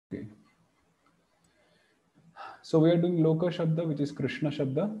So we are doing Loka Shabda, which is Krishna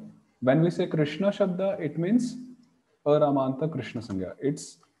Shabda. When we say Krishna Shabda, it means Aramanta Krishna Sangya.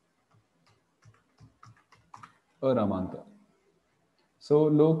 It's Aramanta. So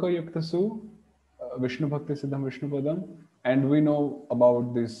Loka Yuktasu, Vishnu Bhakti Siddham Vishnu Padam, and we know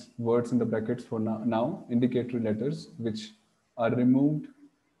about these words in the brackets for now, indicatory letters, which are removed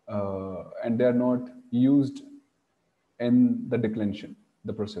and they are not used in the declension,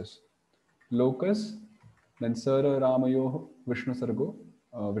 the process. Locus, then Sara Ramayo Vishnu Sargo,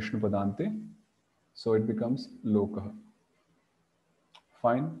 Vishnu Padante. So it becomes Loka.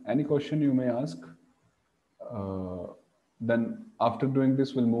 Fine. Any question you may ask? Then after doing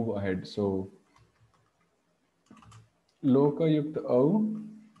this, we'll move ahead. So Loka Yukt Au,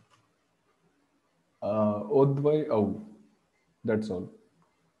 Odvai Au. That's all.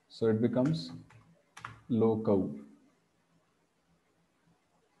 So it becomes Lokau.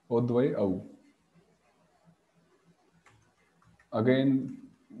 Odvai Au. Again,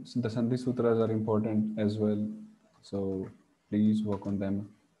 the Sandhi Sutras are important as well. So please work on them.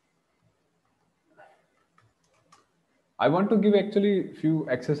 I want to give actually few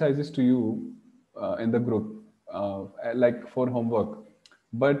exercises to you in the group, like for homework.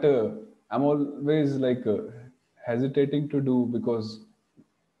 But I'm always like hesitating to do because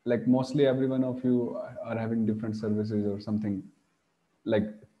like mostly every one of you are having different services or something like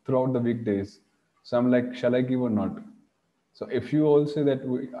throughout the weekdays. So I'm like, shall I give or not? So if you all say that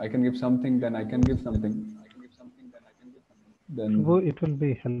I can give something, then I can give something. Then Prabhu, it will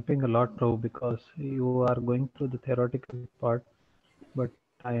be helping a lot, Prabhu, because you are going through the theoretical part, but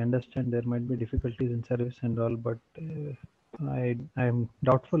I understand there might be difficulties in service and all, but I'm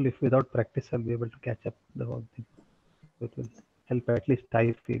doubtful if without practice I'll be able to catch up the whole thing. So it will help, at least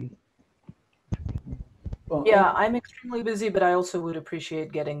I feel. Yeah, I'm extremely busy, but I also would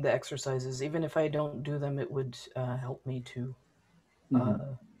appreciate getting the exercises. Even if I don't do them, it would help me to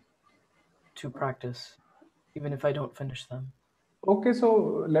practice, even if I don't finish them. Okay,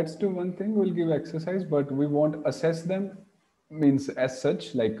 so let's do one thing. We'll give exercise, but we won't assess them, means as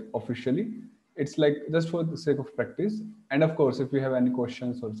such, like officially. It's like just for the sake of practice. And of course, if you have any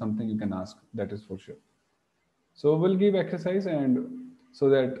questions or something, you can ask. That is for sure. So we'll give exercise and so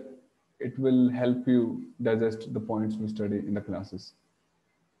that it will help you digest the points we study in the classes.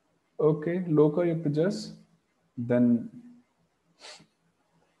 Okay, Loka Yuktajas, then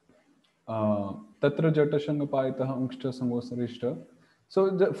Tatra Jatashanga Paitaha Unkshta Samosarishta.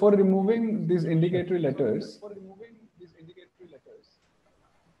 So for removing these indicatory letters,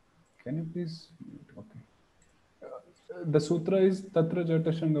 can you please? Okay. The sutra is Tatra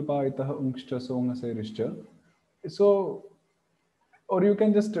Jatashanga Paitaha Unkshta Songasarishta. So, or you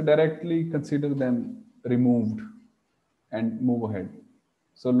can just directly consider them removed and move ahead.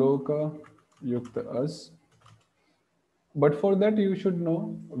 So Loka Yukta As. But for that, you should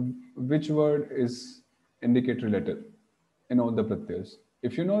know which word is indicatory letter in all the pratyas.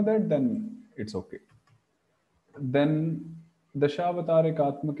 If you know that, then it's okay. Then Dashavatare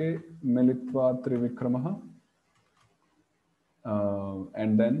Katmake Militva Trivikramaha.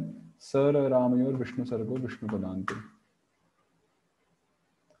 And then Sar Ramayor Vishnu Sargo Vishnu Padante.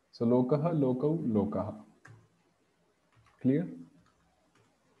 So Lokaha, Lokau, Lokaha. Clear?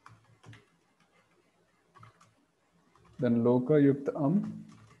 Then Loka Yukta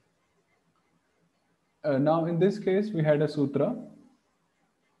now in this case we had a sutra.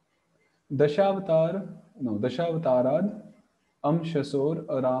 Dashavatarad Shasor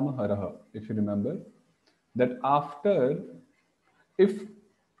Aram Haraha. If you remember that after, if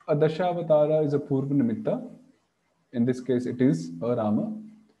a Dashavatara is a Purva Nimitta, in this case it is a Rama.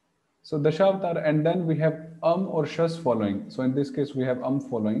 So Dashavatara, and then we have or Shas following. So in this case we have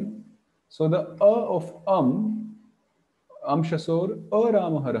following. So the of Shasor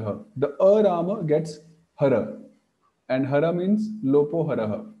Rama Haraha. The Rama gets Hara. And Hara means Lopo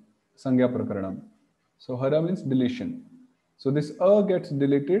Haraha. Sangya Prakaranam. So Hara means deletion. So this gets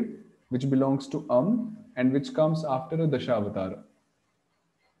deleted, which belongs to and which comes after a Dashavatara.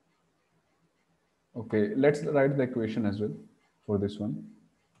 Okay, let's write the equation as well for this one.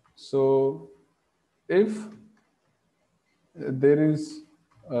 So if there is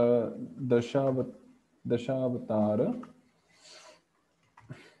a Dashavatara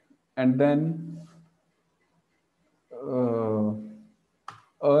and then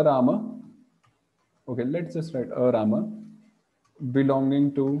a Rama, okay, let's just write a Rama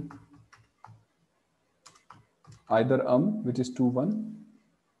belonging to either which is 2-1,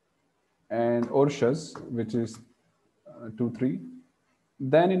 and or Shas, which is 2-3.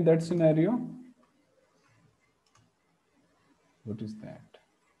 Then in that scenario, what is that?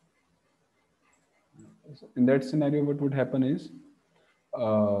 in that scenario, what would happen is,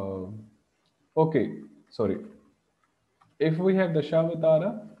 okay, sorry. If we have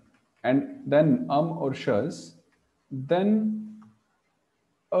Dashavatara and then or Shas, then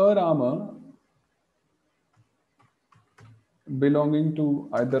Arama belonging to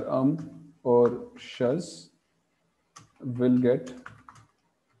either or Shas will get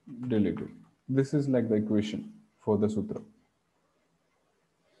deleted. This is like the equation for the sutra.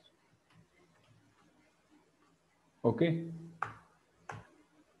 Okay.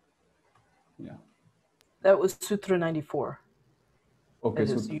 Yeah. That was Sutra 94. Okay. That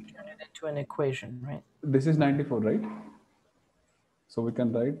So is, you turn it into an equation, right? this is 94, right? So we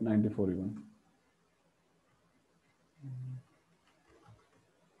can write 94 even. Mm-hmm.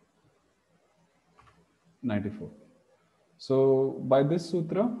 94. So by this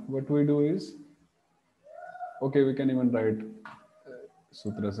sutra, what we do is, okay, we can even write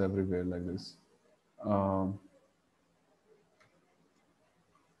sutras everywhere like this.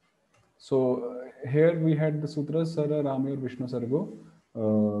 So here we had the sutra Sara Rami or Vishnu Sargo,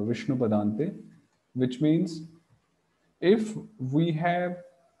 Vishnu Padante, which means if we have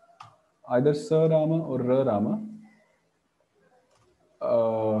either Sa Rama or Ra Rama,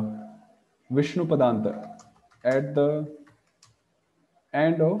 Vishnu Padanta at the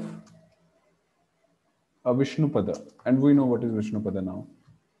end of a Vishnu Pada, and we know what is Vishnu Pada now.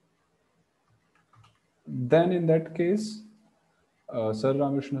 Then in that case, Sar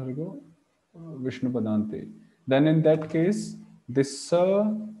Ram Vishnu Sargo, Vishnu Padante. Then in that case, this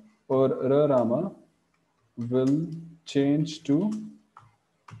Sa or Ra Rama will change to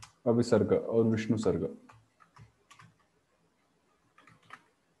a Visarga or Vishnu Sarga.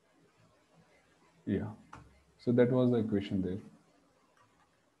 Yeah. So that was the equation there.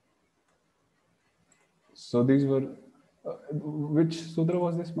 So these were, which sutra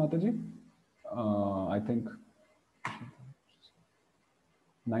was this, Mataji? I think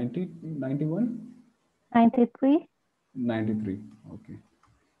 90, 91? 93. 93, okay.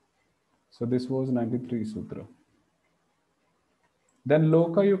 So this was 93 sutra. Then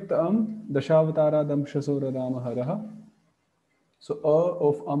Loka Yukta Dashavatara Damshasura Rama Haraha. So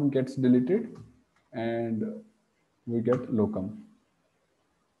of gets deleted and we get Lokam.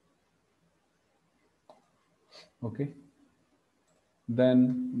 Okay.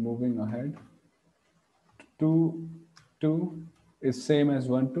 Then moving ahead. 2 is same as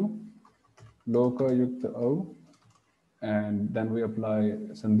 1 2. Loka Yukta O. And then we apply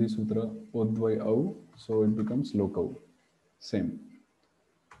Sandhi Sutra Udvai O. So it becomes Lokau. Same.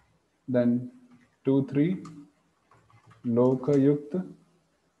 Then 2 3. Loka Yukta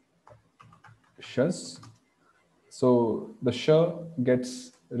Shas. So the Sha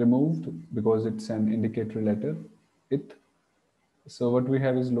gets removed because it's an indicatory letter. It. So what we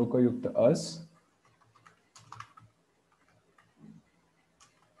have is Loka Yukta As.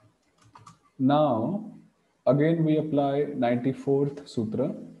 Now, again we apply 94th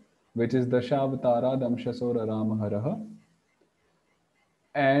Sutra, which is Dashavatara Damshasora Ramaharaha.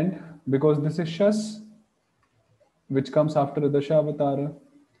 And because this is Shas, which comes after the Dashavatara,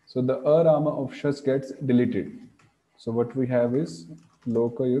 so the Arama of Shas gets deleted. So what we have is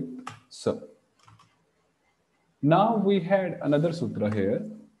Lokayut Sa. Now we had another sutra here,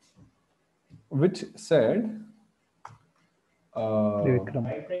 which said,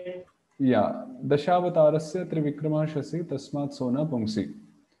 yeah, Dashavatarasya Trivikrama Shasi Tasmat Sona Pungsi.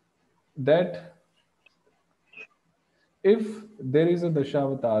 That if there is a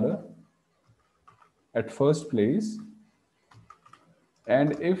Dashavatara at first place,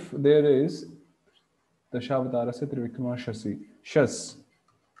 and if there is Dashavatarasya Trivikrama Shasi, Shas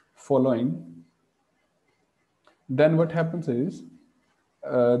following, then what happens is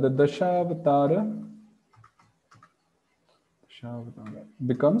the Dashavatara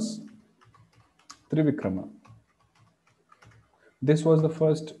becomes Trivikrama. This was the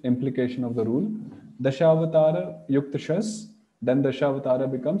first implication of the rule. Dashavatara Yukta Shas, then Dashavatara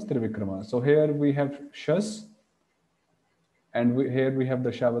becomes Trivikrama. So here we have Shas, and here we have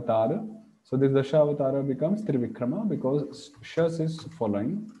Dashavatara. So this Dashavatara becomes Trivikrama because Shas is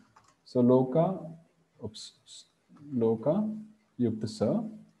following. So Loka Yukta Sa.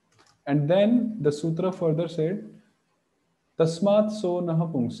 And then the sutra further said, Tasmat So Naha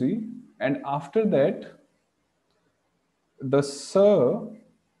Pungsi. And after that, the Sa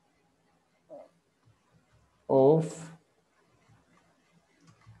of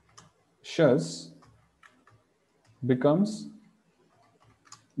Shas becomes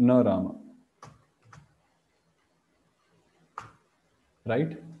Na Rama.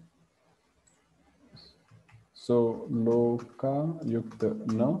 Right? So Loka Yukta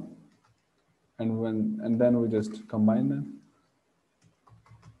Na, and then we just combine them.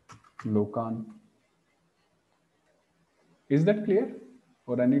 Lokan. Is that clear?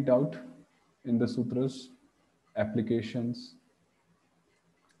 Or any doubt in the sutras, applications?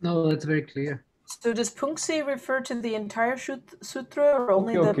 No, that's very clear. So does Pungsi refer to the entire sutra or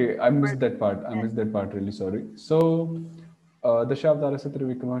only the... Okay, I missed that part. Really sorry. So, Dashavdarasya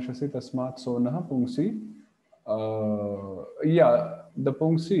Trivikramashasi Tasmat Sonaha Pungsi. Yeah, the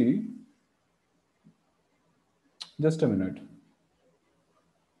Pungsi. Just a minute.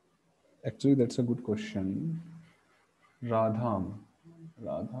 Actually, that's a good question. Radham.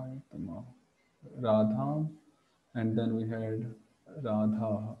 Radham. And then we had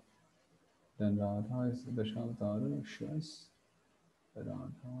Radha. Then Radha is Dashavatara, Shas.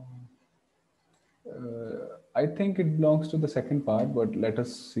 Radha. I think it belongs to the second part, but let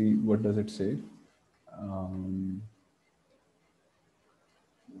us see what does it say.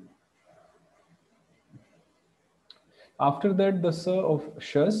 After that, the sa of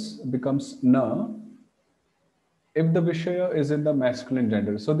Shas becomes na if the Vishaya is in the masculine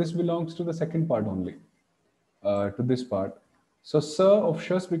gender. So this belongs to the second part only, to this part. So sa of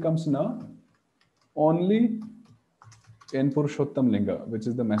Shas becomes na only in Purushottam Linga, which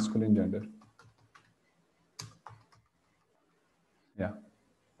is the masculine gender. Yeah.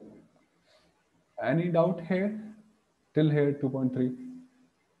 Any doubt here? Till here, 2.3.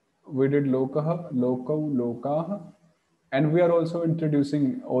 We did Lokaha, Lokau, Lokaha. And we are also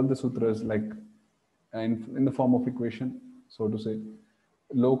introducing all the sutras like in the form of equation, so to say.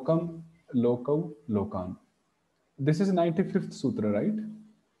 Lokam, Lokau, Lokan. This is 95th sutra, right?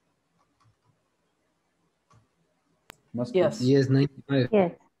 Must Yes. be. Yes, 95.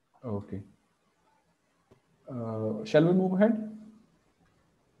 Yes. Okay. Shall we move ahead?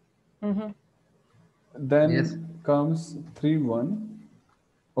 Mm-hmm. Then Yes. comes 3-1.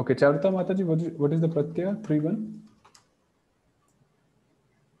 Okay, Charita Mataji, what is the pratyaya? 3-1?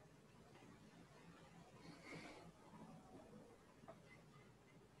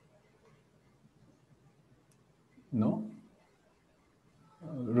 No?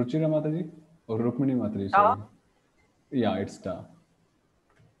 Ruchira Mataji? Or Rukmini Mataji, sorry. Yeah, it's ta.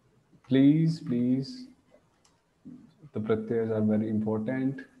 Please. The pratyayas are very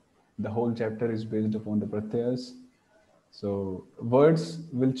important. The whole chapter is based upon the pratyayas. So words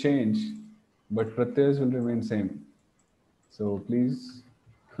will change, but pratyayas will remain same. So please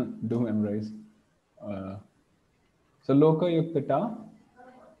do memorize. So Loka Yukta Ta.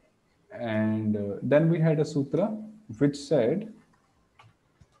 And then we had a sutra which said,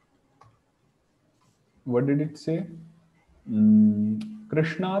 what did it say?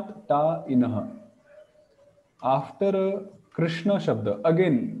 Krishnat ta inaha. After Krishna Shabda,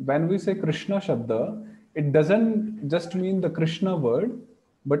 again, when we say Krishna Shabda, it doesn't just mean the Krishna word,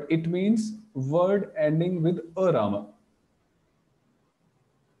 but it means word ending with a Rama.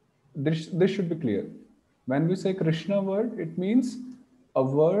 This should be clear. When we say Krishna word, it means a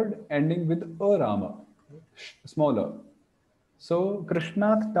word ending with a Rama, smaller. So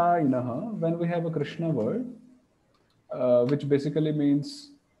Krishnat ta inaha, when we have a Krishna word, which basically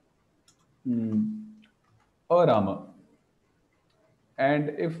means a Rama. And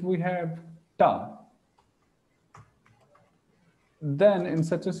if we have ta, then in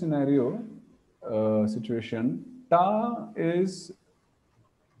such a scenario, situation, ta is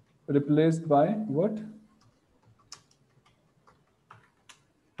replaced by what?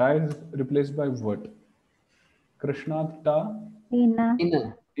 Ta is replaced by what? Krishnat ta Ina.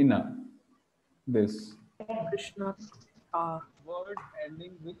 ina. This. Krishna. Word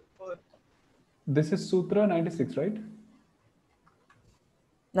ending with a. This is Sutra 96, right?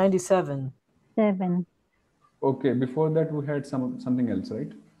 97. 7. Okay, before that we had something else,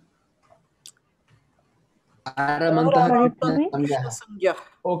 right? Sorry, Prabhu? Krishna Sangya.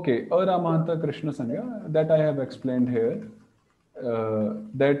 Okay, Aramahanta Krishna Sangya, that I have explained here.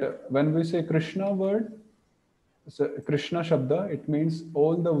 That when we say Krishna word, so Krishna Shabda, it means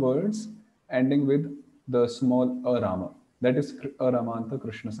all the words ending with the small Arama. That is Aramahanta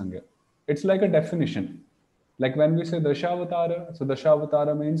Krishna Sangya. It's like a definition. Like when we say Dashavatara, so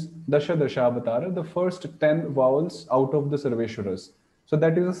Dashavatara means Dashavatara, the first 10 vowels out of the Sarveshwaras. So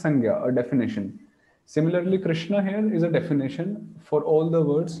that is a Sangya, a definition. Similarly, Krishna here is a definition for all the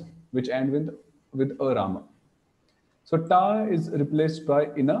words which end with a Rama. So ta is replaced by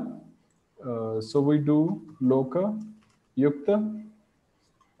ina. So we do loka, yukta.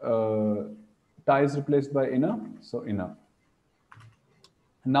 Ta is replaced by ina. So ina.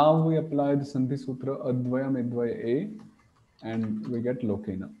 Now we apply the Sandhi Sutra Advayam Idvaya A and we get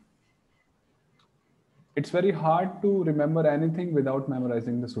lokena. It's very hard to remember anything without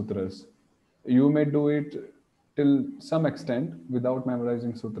memorizing the sutras. You may do it till some extent without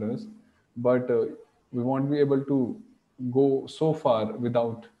memorizing sutras, but we won't be able to go so far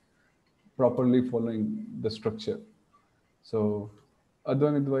without properly following the structure. So,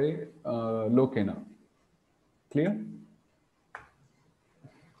 advamidvaye lokena. Clear?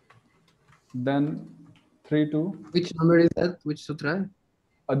 Then 3-2. Which number is that? Which sutra?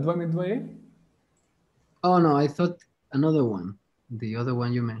 Advamidvaye? Oh no, I thought another one. The other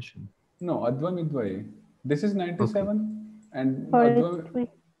one you mentioned. No, Advamidvaye. This is 97 and 43.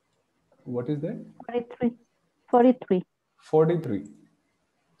 what is that? 43. 43. 43.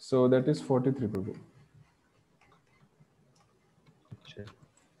 So that is 43, Prabhu. Check.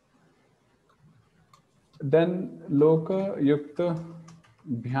 Then Loka Yukta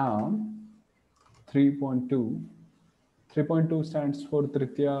Bhyam 3.2. 3.2 stands for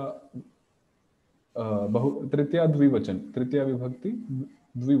Tritya Tritya Dvivachan. Tritya Vibhakti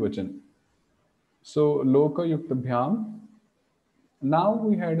Dvivachan. So Loka Yukta Bhyam. Now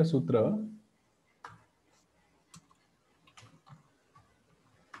we had a sutra.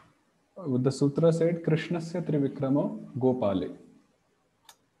 The sutra said Krishnasya Trivikrama Gopale.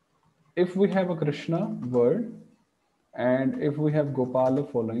 If we have a Krishna word and if we have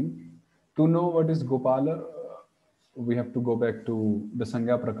Gopala following, to know what is Gopala, we have to go back to the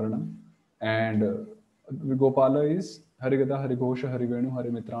Sangya Prakaranam. And Gopala is Harigada, Harigosha, Harivenu,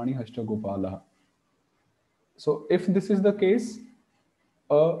 Harimitrani, Hashta Gopala. So if this is the case,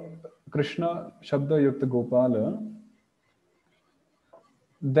 a Krishna Shabda Yukta Gopala,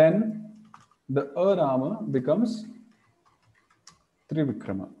 then the Rama becomes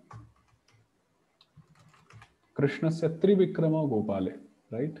Trivikrama. Krishnasya Trivikrama Gopale,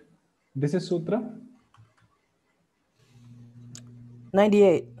 right? This is Sutra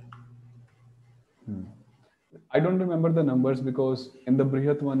 98. I don't remember the numbers because in the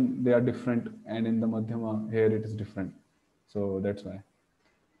Brihat one they are different and in the Madhyama here it is different. So that's why.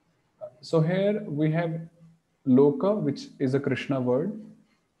 So here we have Loka, which is a Krishna word,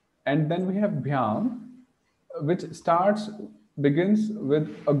 and then we have Bhyam, which begins with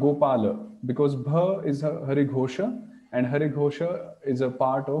a Gopala because Bha is a Harighosha and Harighosha is a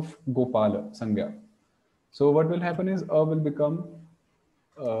part of Gopala Sangya. So what will happen is A will become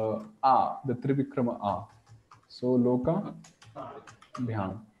A, the Trivikrama A. So Loka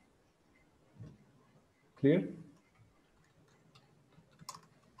Bhyam. Clear?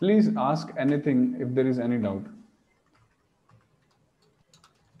 Please ask anything if there is any doubt.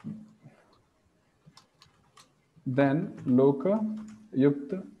 Then Loka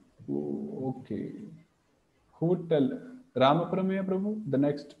Yukta. Okay. Who would tell? Ramaprameya Prabhu, the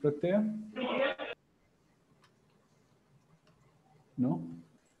next pratyaya? No?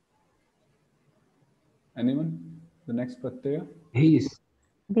 Anyone? The next pratyaya? He's.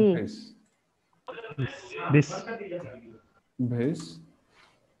 B. Bhis. This. Bhis.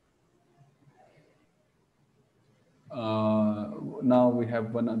 Now we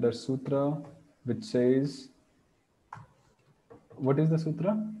have one other sutra which says, what is the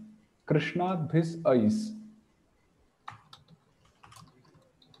sutra? Krishnat Bhis Ais.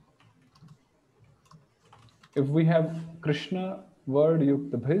 If we have Krishna word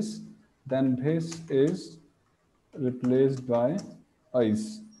Yukta Bhis, then Bhis is replaced by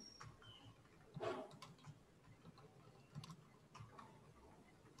Ais.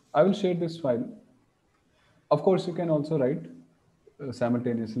 I will share this file. Of course, you can also write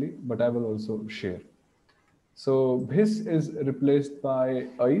simultaneously, but I will also share. So Bhis is replaced by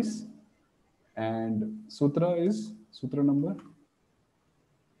Ais, and Sutra is Sutra number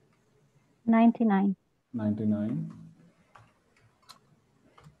 99. 99.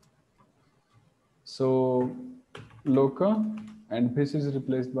 So Loka and Bhis is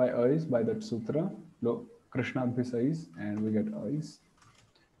replaced by Ais by that Sutra. Krishna Bhis Ais, and we get Ais.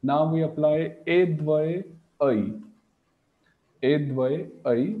 Now we apply Edvay Ai. Edvay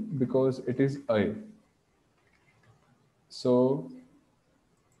Ai because it is I. So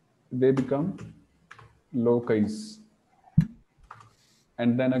they become Lokais.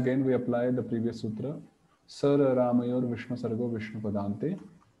 And then again we apply the previous sutra. Sar Ramayor Vishnu Sargo Vishnu Padante.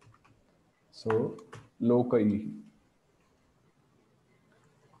 So Lokai.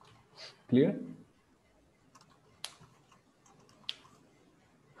 Clear?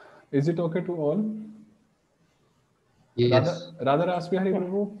 Is it okay to all? Yes. Radha Rasbihari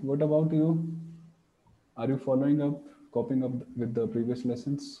Prabhu, what about you? Are you following up, copying up with the previous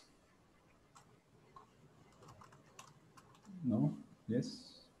lessons? No?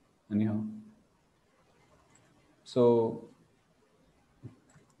 Yes? Anyhow. So,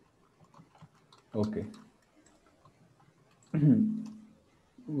 okay.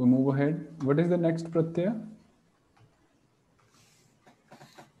 We move ahead. What is the next pratyaya?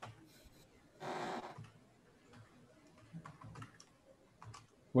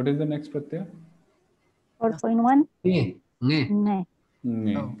 What is the next pratyaya? 4.1. Nge. Nge. Ne.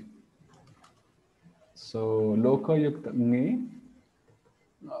 Nge. Oh. So loka yukta nge.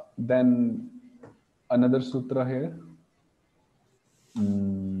 Then another sutra here.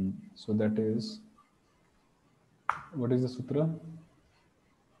 So that is, what is the sutra?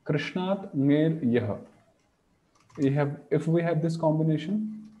 Krishnat Nger Yah. If we have this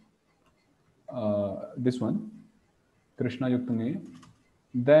combination, this one, Krishna Yukta Nge,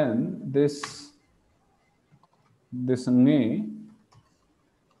 then this Nge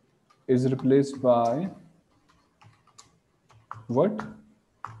is replaced by what?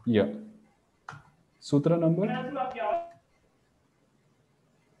 Yeah. Sutra number?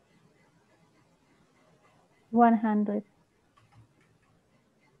 One hundred.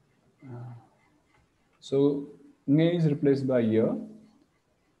 So Nge is replaced by Ya.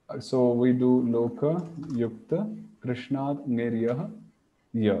 So we do Loka Yukta Krishnat Ngeryah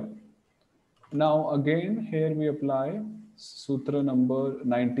Ya. Now again here we apply Sutra number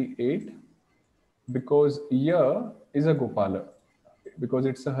 98 because Ya is a Gopala. Because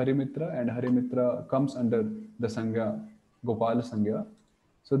it's a Harimitra and Harimitra comes under the Sangha, Gopala Sangha.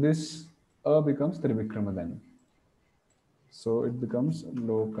 So this A becomes Trivikrama then. So it becomes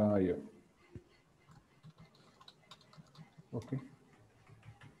Lokaya. Okay.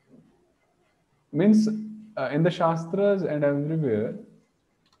 Means in the Shastras and everywhere,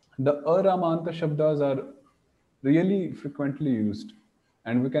 the Aramanta Shabdas are really frequently used.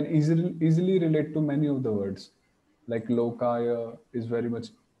 And we can easily relate to many of the words. Like Lokaya is very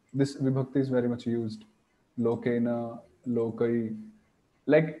much, this Vibhakti is very much used. Lokena, Lokai.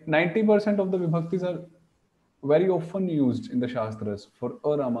 Like 90% of the Vibhaktis are very often used in the Shastras for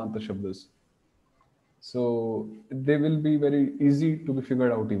Aramanta Shabdas. So they will be very easy to be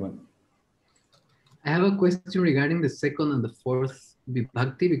figured out even. I have a question regarding the second and the fourth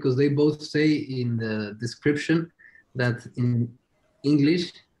vibhakti because they both say in the description that in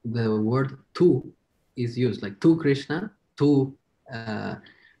English the word "to" is used, like "to Krishna," "to,"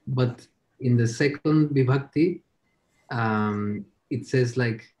 but in the second vibhakti it says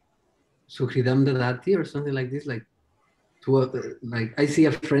like "Sukhridam dadati" or something like this, like like I see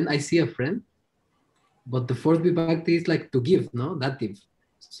a friend, but the fourth vibhakti is like to give, no, dative.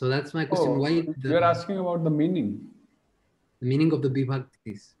 So that's my question. Why you're asking about the meaning? the meaning of the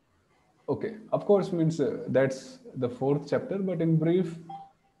vibhaktis? Okay, of course, means that's the fourth chapter, but in brief,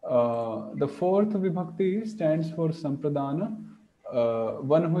 the fourth vibhakti stands for Sampradana,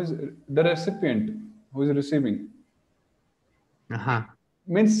 one who is the recipient, who is receiving. Uh-huh.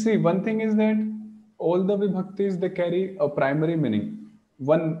 Means, see, one thing is that all the vibhaktis, they carry a primary meaning,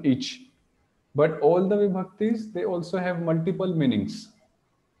 one each. But all the vibhaktis, they also have multiple meanings.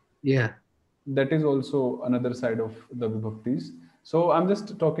 Yeah. That is also another side of the vibhaktis. So I'm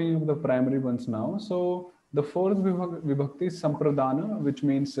just talking of the primary ones now. So the fourth vibhakti is Sampradana, which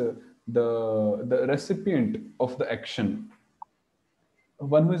means the recipient of the action,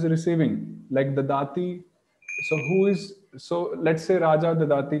 one who is receiving, like the dati. So who is, so let's say Raja, the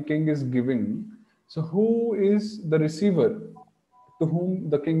dati, king is giving. So who is the receiver to whom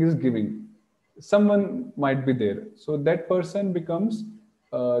the king is giving? Someone might be there. So that person becomes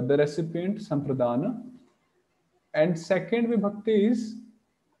the recipient, Sampradana. And second vibhakti is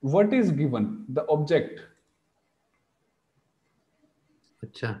what is given, the object.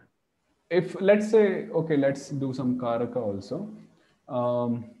 Acha. If let's say, okay, let's do some karaka also.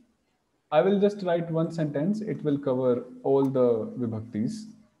 I will just write one sentence. It will cover all the vibhaktis,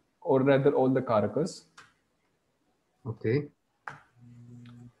 or rather all the karakas. Okay.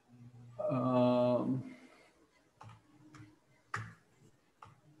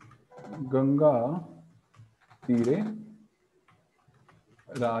 Ganga tire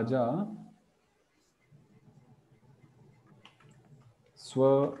Raja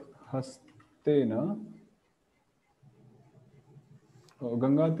स्वहस्तेन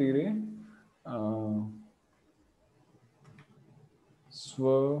Ganga तीरे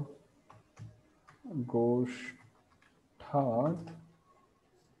स्वगोष्ठात्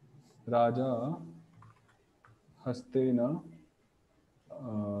राजा हस्तेन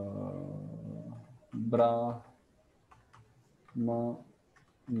ब्राह्मणाय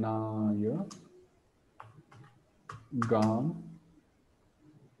गाम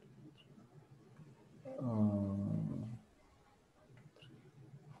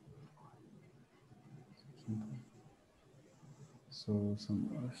so some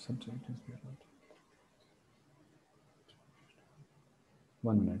subject is there.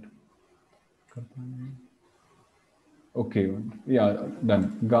 1 minute. Okay, yeah,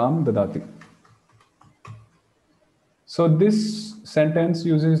 done. Gam dadati. So this sentence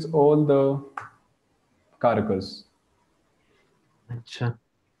uses all the karakas. Acha.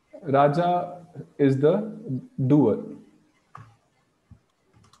 Raja is the doer,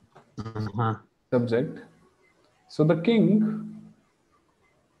 subject. So the king,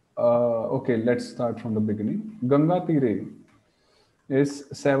 okay, let's start from the beginning. Ganga Tire is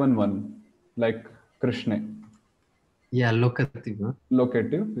 7-1, like Krishna. Yeah, locative, no?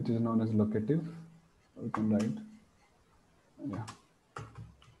 Locative, which is known as locative. We can write. Yeah.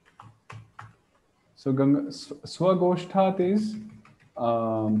 So Ganga, Swagoshthat is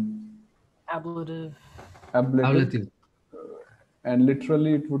Ablative. ablative, and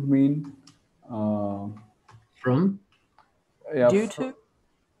literally it would mean uh, From? yeah, Due to?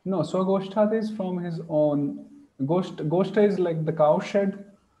 no, Swagoshthat is from his own. Goshta is like the cow shed,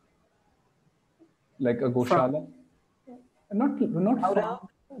 like a From? goshala. Not Out farm, of?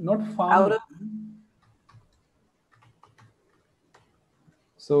 not Out farm. of?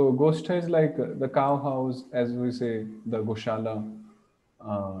 So Goshta is like the cow house, as we say, the goshala,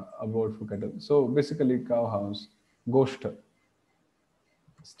 a word for cattle. So basically, cow house, Goshta,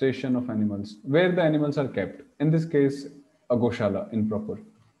 station of animals, where the animals are kept. In this case, a goshala in proper.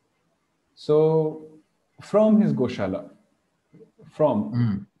 So from his goshala, from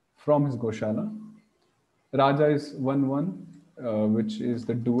his goshala, Raja is 1-1, which is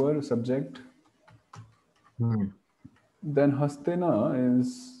the doer subject. Then Hastina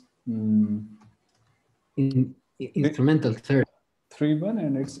is Instrumental third. 3-1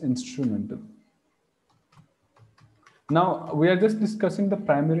 and it's instrumental. Now we are just discussing the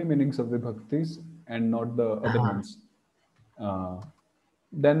primary meanings of vibhaktis and not the other ones.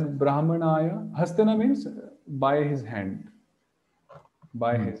 Then Brahmanaya, Hastina means by his hand.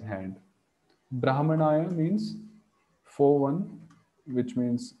 By his hand. Brahmanaya means 4-1, which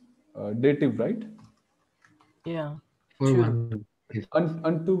means dative, right? Yeah. For Two. one.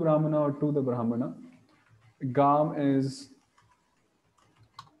 Unto Brahmana or to the Brahmana. Gam is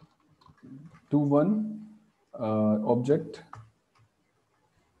 2-1 object.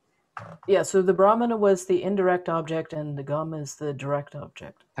 Yeah, so the Brahmana was the indirect object and the Gam is the direct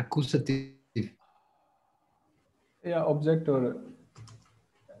object. Accusative. Yeah, object or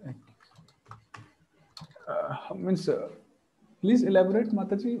means. Please elaborate,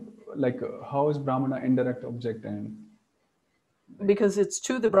 Mataji. Like how is Brahmana indirect object and Because it's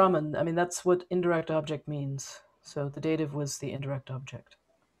to the Brahman. I mean, that's what indirect object means. So the dative was the indirect object.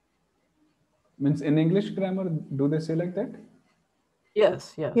 means in English grammar, do they say like that?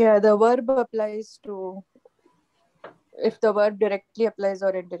 Yes, yes. Yeah, the verb applies to if the verb directly applies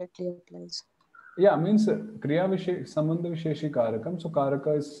or indirectly applies. Yeah, means kriya sambandha visheshi karakam. So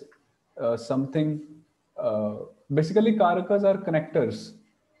karaka is something. Basically, karakas are connectors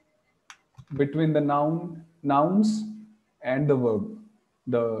between the nouns and the verb,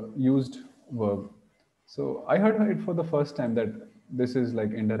 the used verb. So I heard it for the first time that this is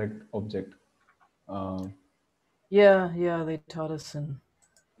like indirect object. Yeah, they taught us in.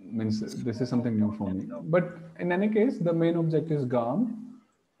 Means this is something new for me. But in any case, the main object is Gam,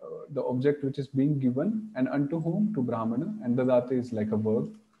 the object which is being given, and unto whom? To Brahmana, and Dadati is like a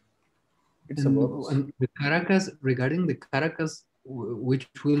verb. It's a verb. And the Caracas, regarding the Caracas, which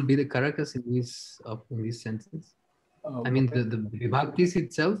will be the Caracas in this sentence? I mean, the Vibhaktis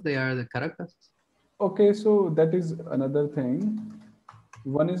itself, they are the Caracas. Okay, so that is another thing.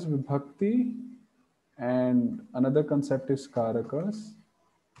 One is Vibhakti, and another concept is Karakas.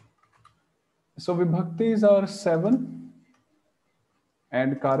 So Vibhaktis are 7,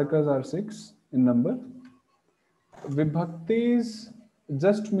 and Karakas are 6 in number. Vibhaktis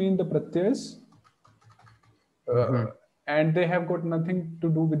just mean the pratyas, and they have got nothing to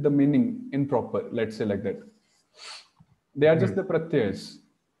do with the meaning in proper, let's say like that. They are just the pratyas.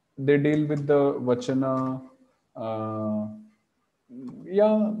 They deal with the vachana,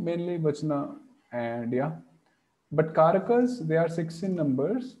 mainly vachana, and but karakas, they are 6 in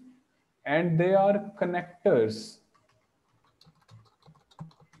numbers, and they are connectors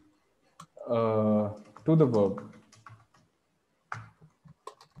to the verb.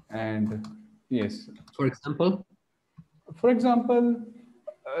 And yes. For example,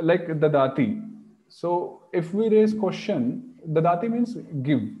 like dadati. So if we raise question, dadati means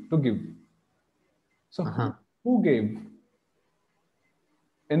give, to give. So who gave?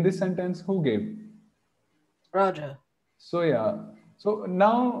 In this sentence, who gave? Raja. So so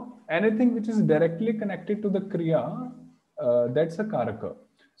now anything which is directly connected to the kriya, that's a karaka.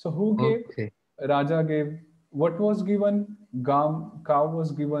 So who gave? Okay. Raja gave. what was given? Gam, cow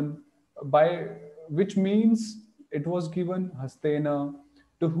was given. By which means it was given? Hastena.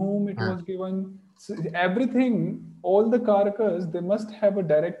 To whom it Ah, was given? So everything, all the karakas, they must have a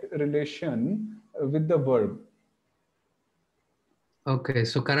direct relation with the verb. okay,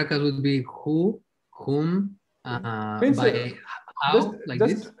 so Caracas would be who, whom, Means by just how, like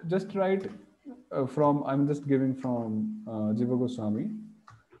just this. just write from, I'm just giving from Jiva Goswami.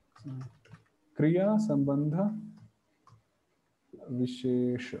 Kriya Sambandha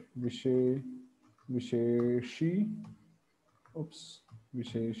Vishesh Vishe Visheshi oops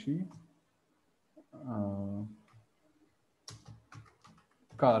Visheshi uh,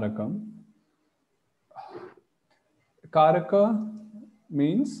 Karakam. Karaka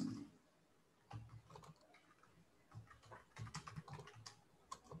means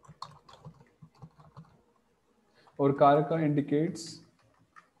or Karaka indicates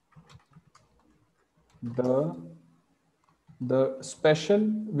the special.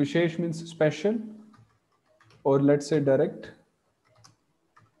 Vishesh means special, or let's say direct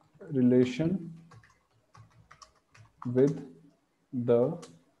relation with the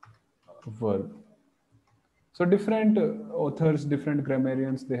verb. So different authors, different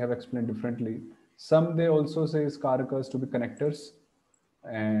grammarians, they have explained differently. Some they also say karakas to be connectors,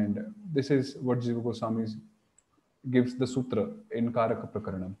 and this is what Jiva Goswami gives the sutra in Karaka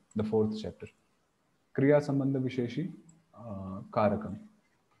Prakaranam, the 4th chapter. Kriya Sambandha Visheshi Karakam.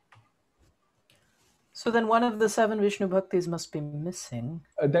 So then one of the 7 Vishnu Bhaktis must be missing.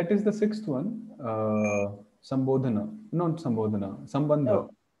 That is the 6th one, Sambodhana, not Sambodhana, Sambandha. Oh.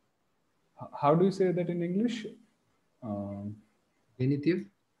 How do you say that in English? Genitive?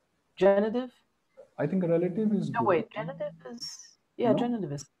 Genitive? I think relative is No, good. wait, genitive is... Yeah, No?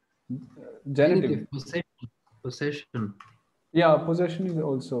 genitive is... Genitive. Possession. Possession. Yeah, possession is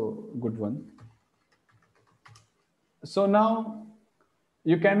also a good one. So now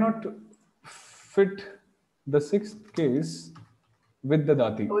you cannot fit the 6th case with the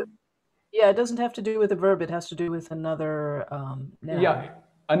dati. Yeah, it doesn't have to do with a verb. It has to do with another noun. Yeah,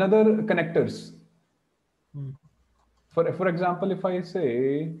 another connectors. Hmm. For example, if I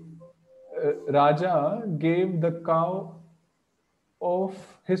say Raja gave the cow of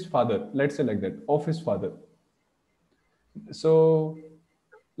his father, let's say like that, of his father. So,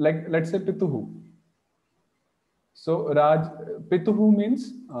 like let's say Pituhu. So Pituhu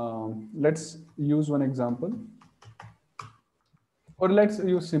means, let's use one example, or let's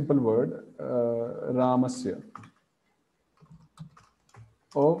use simple word, Ramasya,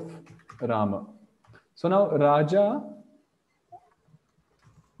 of Rama. So now Raja,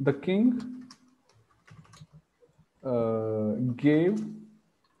 the king, gave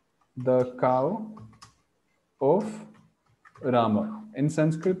the cow of Rama. In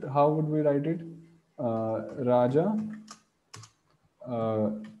Sanskrit, how would we write it? Raja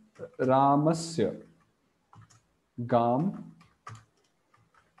Ramasya Gam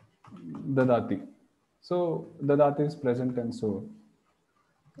Dadati. So Dadati is present and so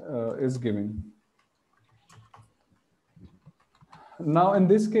is giving. Now in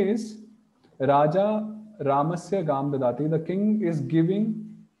this case, Raja Ramasya Gam Dadati, the king is giving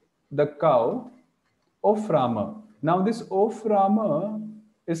the cow of Rama. Now this of Rama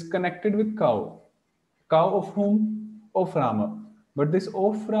is connected with cow. Cow of whom? Of Rama. But this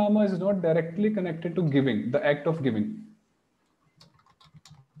of Rama is not directly connected to giving, the act of giving.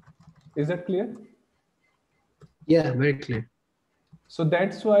 Is that clear? Yeah, very clear. So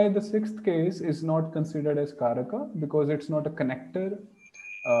that's why the 6th case is not considered as Karaka, because it's not a connector.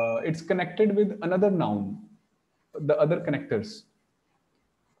 It's connected with another noun, the other connectors.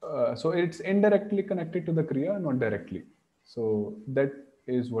 So it's indirectly connected to the Kriya, not directly. So that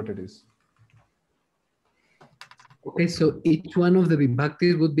is what it is. Okay, so each one of the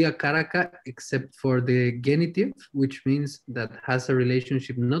vibhaktis would be a karaka except for the genitive, which means that has a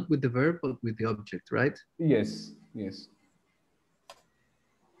relationship not with the verb but with the object, right? Yes, yes.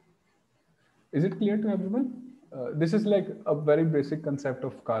 Is it clear to everyone? This is like a very basic concept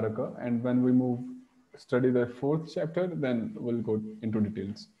of Karaka, and when we study the 4th chapter, then we'll go into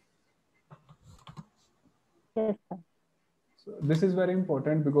details. Yes, sir. So this is very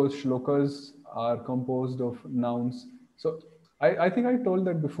important because shlokas are composed of nouns. So I think I told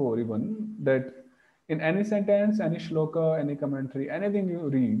that before even, that in any sentence, any shloka, any commentary, anything you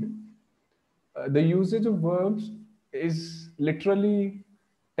read, the usage of verbs is literally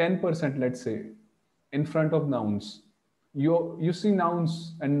 10%, let's say, in front of nouns. You see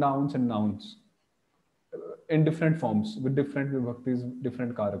nouns and nouns and nouns in different forms with different vibhaktis,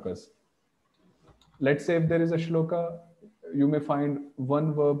 different karakas. Let's say if there is a shloka, you may find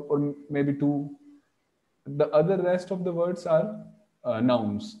one verb or maybe two The other rest of the words are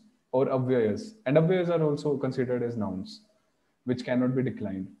nouns or avyayas, and avyayas are also considered as nouns, which cannot be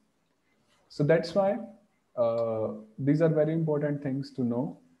declined. So that's why these are very important things to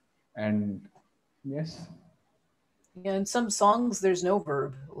know. And yes, Yeah, in some songs there's no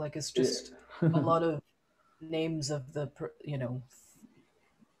verb. Like it's yeah. just a lot of names of the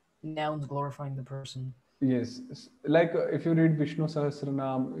nouns glorifying the person. Yes, like if you read Vishnu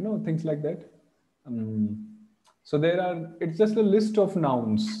Sahasranam, things like that. Um, so there are, it's just a list of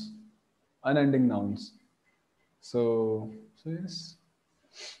nouns, unending nouns. So yes.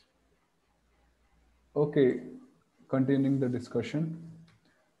 Okay, continuing the discussion.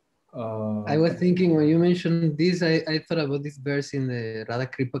 I was thinking when you mentioned this, I thought about this verse in the Radha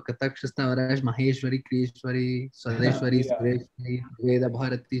Kripa Katakshasta Varaj Maheshwari, Krishwari, Swadeshwari, Yeah, Sureshwari, Veda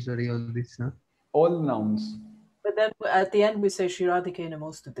Bharatishwari, all this, no? all nouns. But then at the end we say Shiradike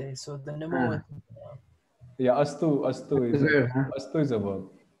Namostute, so the Namo Ah, is Yeah, astu the is a verb, huh? astu is a verb.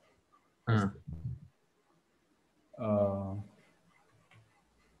 Ah. Uh,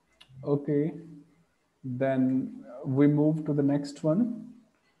 okay, then we move to the next one.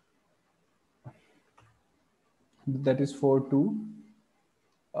 That is 4-2.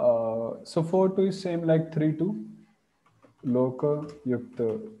 So 4-2 is same like 3-2. Loka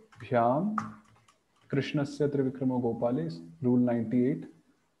yukta bhyam Krishnasya Trivikramo Gopalis, rule 98,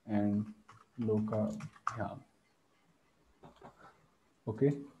 and Loka bhyam.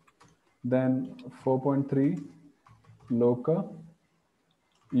 Okay. Then 4.3, Loka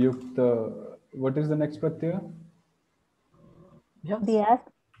yukta. What is the next pratyaya? yes. Vyas.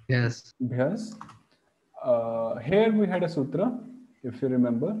 Yes. Bhyas. Here we had a sutra, if you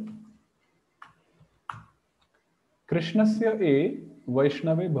remember. Krishnasya e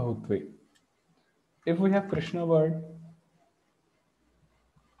Vaishnave Bahutve. If we have Krishna word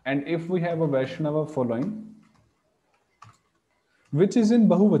and if we have a Vaishnava following, which is in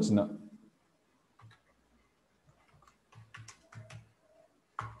Bahuvachana,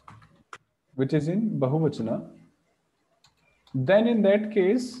 then in that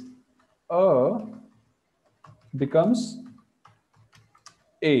case, a becomes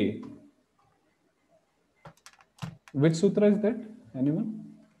a. Which sutra is that? Anyone?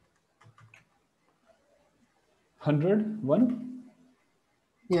 101?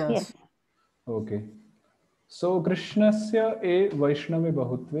 Yes. Yes. Okay. So Krishnasya e Vaishnave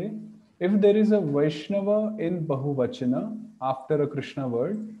Bahutve. If there is a Vaishnava in Bahuvachana after a Krishna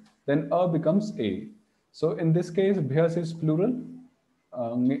word, then a becomes a. So in this case, Bhyas is plural.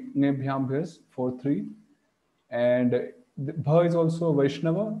 Nebhyam Bhyas 4-3. And Bha is also a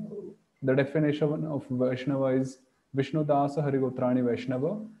Vaishnava. The definition of Vaishnava is Vishnu Dasa Harigotrani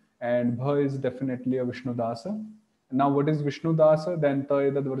Vaishnava. And Bha is definitely a Vishnu Dasa. Now, what is Vishnu Dasa? Then Ta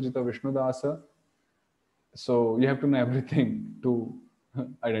Edad Varjita Vishnu Dasa. So you have to know everything to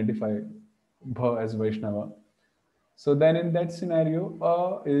identify Bha as Vaishnava. So then in that scenario,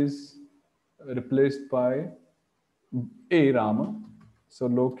 A is replaced by A Rama. So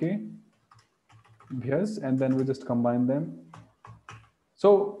Loke, Bhyas, and then we just combine them.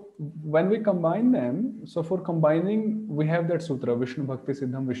 So when we combine them, so for combining, we have that sutra, Vishnu Bhakti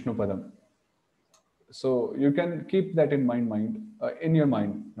Siddham Vishnu Padam. So you can keep that in in your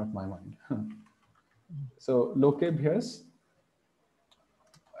mind, not my mind. So Loke Bhyas,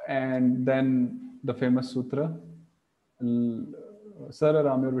 and then the famous sutra, Sara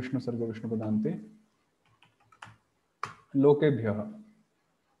Ramyor Vishnu Sarga Vishnu Padante, Loke Bhyaha.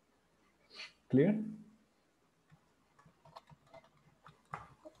 Clear?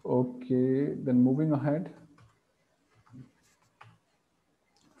 Okay, then moving ahead.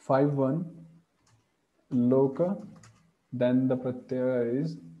 5-1, Loka, then the pratyaya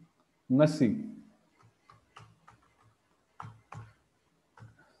is Ngasi.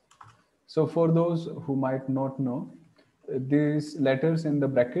 So for those who might not know, these letters in the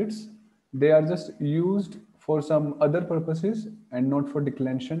brackets, they are just used for some other purposes and not for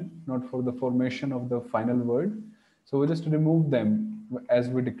declension, not for the formation of the final word. So we just remove them as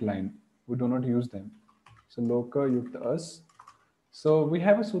we decline. We do not use them. So Loka Yukta As. So we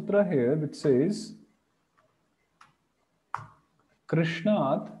have a sutra here which says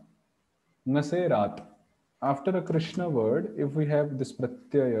Krishnat Naserat. After a Krishna word, if we have this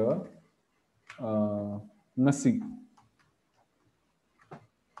pratyaya Nasi,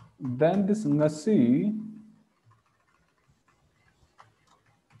 then this Nasi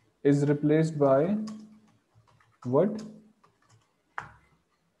is replaced by what?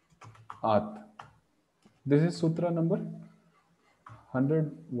 At. This is sutra number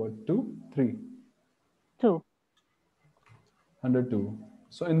 100, what, 2? 3? 2. 102.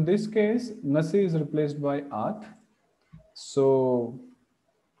 So in this case, ngasi is replaced by at. So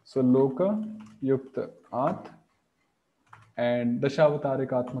loka yukta at and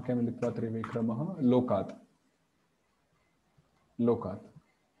dashavatariकात्मके मिलित्वा त्रिविक्रमः lokat. Lokat.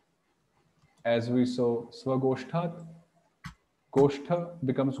 As we saw, Swagoshthat, Goshtha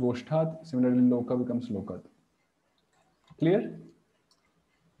becomes Goshthat, similarly Loka becomes Lokat. Clear?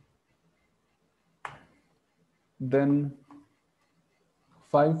 Then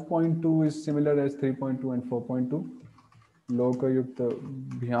 5.2 is similar as 3.2 and 4.2. Loka Yukta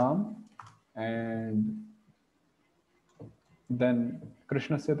Bhyam, and then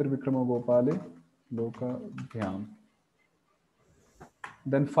Krishna Se Trivikrama Gopale, Loka Bhyam.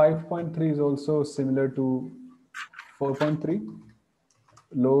 Then 5.3 is also similar to 4.3,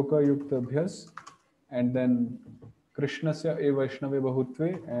 Loka Yukta Bhyas, and then Krishnasya E Vaishnave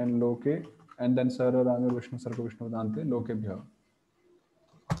Bahutve and Loke, and then Sara Ramir Vishnu Sarga Vishnu Vedante, Loke Bhya.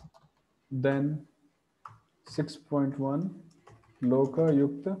 Then 6.1, Loka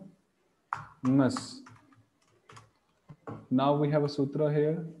Yukta Nas. Now we have a sutra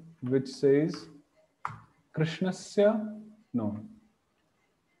here which says Krishnasya, no,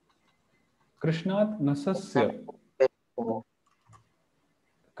 Krishnat Nasasya.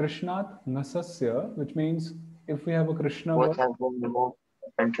 Krishnat Nasasya, which means if we have a Krishna Both word, have been removed.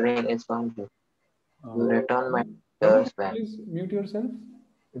 Continuing is boundary. You uh, return my can tears you back. please mute yourself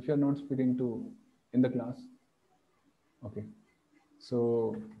if you are not speaking to in the class. Okay.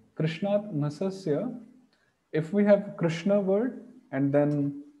 So Krishnat Nasasya, if we have Krishna word and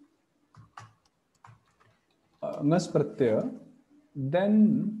then Nas Pratyaya,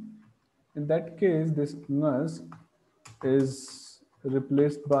 then in that case this Nas is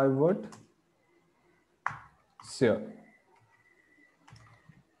replaced by what? Sya.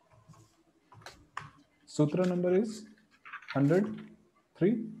 Sutra number is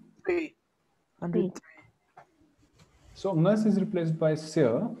 103. 100. So Nas is replaced by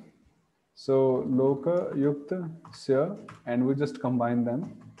Sya. So Loka Yukta Sya, and we just combine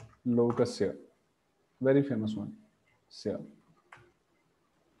them. Loka Sya. Very famous one. Sya.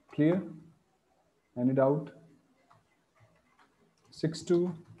 Clear? Any doubt?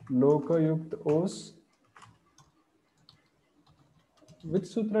 6.2 Loka Yukta Os. Which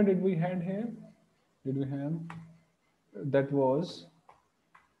sutra did we had here? Did we have? That was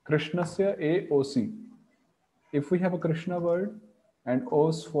Krishnasya A Osi. If we have a Krishna word and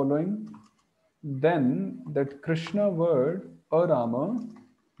Os following, then that Krishna word Arama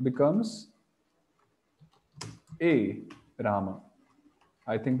becomes A Rama.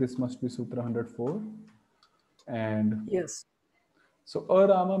 I think this must be Sutra 104. And Yes. so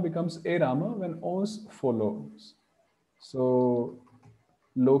Arama becomes A Rama when Os follows. So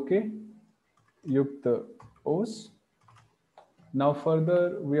Loke Yukta Os. Now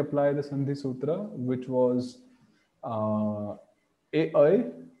further we apply the Sandhi Sutra, which was AI,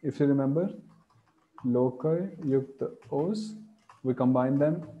 if you remember. Loka Yukta Os. We combine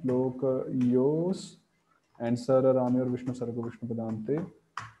them. Loka Yos and Sara Ramyor Vishnu Sarga Vishnu Padante.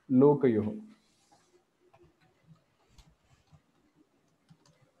 Loka Yoho.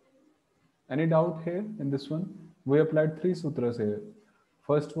 Any doubt here in this one? We applied 3 sutras here.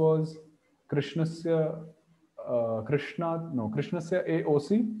 First was Krishnasya AOC,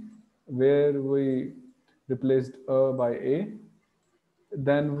 where we replaced A by A.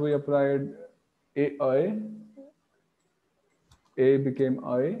 Then we applied AI, A became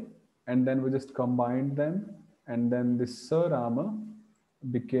I, and then we just combined them, and then this Sarama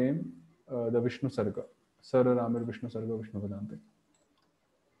became the Vishnu Sarga. Sara Ramir Vishnu Sarga Vishnu Vedante.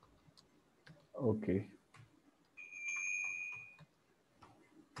 Okay.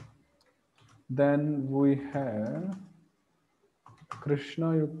 Then we have Krishna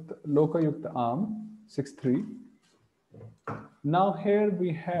Yukta, Loka Yukta Am, 6.3. Now here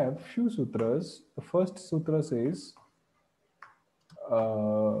we have few sutras. The first sutra says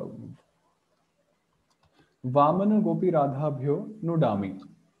Vamana Gopi Radhabhyo Nudami.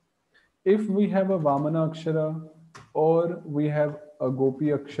 If we have a Vamana Akshara, or we have a Gopi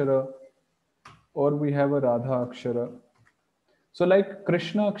Akshara, or we have a Radha Akshara. So like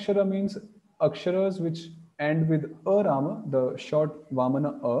Krishna Akshara means Aksharas which end with A Rama, the short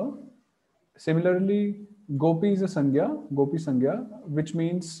Vamana A. Similarly, Gopi is a Sangya, Gopi Sangya, which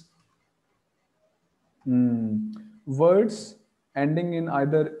means words ending in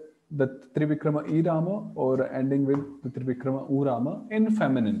either the Trivikrama E Rama or ending with the Trivikrama U Rama in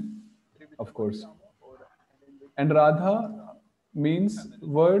feminine, of course. And Radha means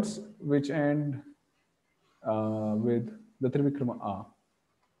words which end with the Trivikrama A.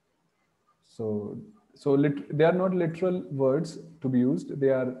 So So they are not literal words to be used. They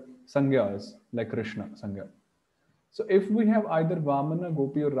are sangyas, like Krishna sangya. So if we have either Vamana,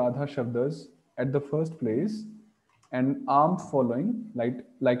 Gopi or Radha Shabdas at the first place and arm following,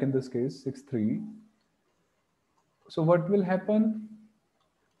 like in this case 6-3, so what will happen?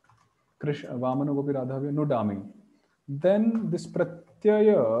 Krishna, Vamana, Gopi, Radha, Nudami. Then this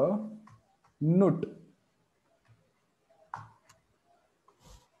pratyaya nut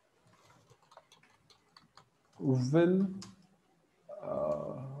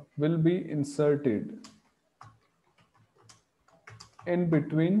will be inserted in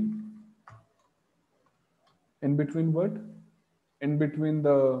between what? In between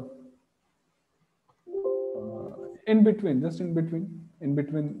the in between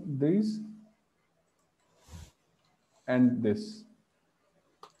these and this.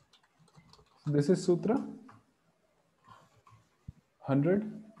 So this is Sutra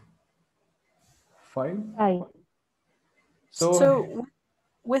 105. 5. So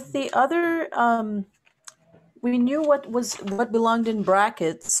with the other, we knew what belonged in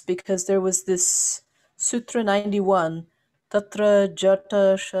brackets because there was this Sutra 91, Tatra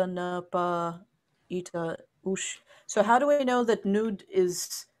Jata Shanapa Ita Ush. So how do we know that nud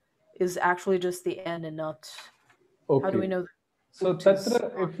is actually just the end and not? Okay. How do we know? So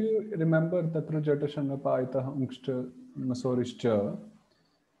tatra, if you remember, tatra jata shanapa ita unkshta masorishcha.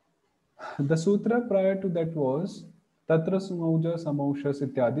 The sutra prior to that was Tatra Sumauja Samaushas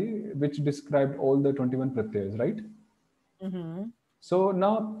Ityadi, which described all the 21 pratyas, right? Mm-hmm. So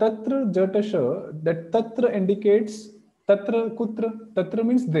now Tatra Jatasha, that Tatra indicates Tatra Kutra. Tatra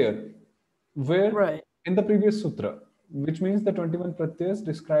means there. Where? Right. In the previous sutra, which means the 21 pratyas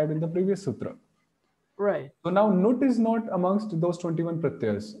described in the previous sutra. Right. So now Nut is not amongst those 21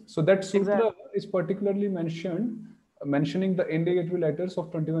 pratyas. So that sutra is particularly mentioning the indicatory letters of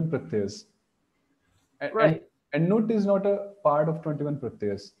 21 pratyas. Right. And Nut is not a part of 21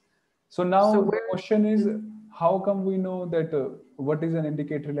 pratyas. So now the question is, how come we know that what is an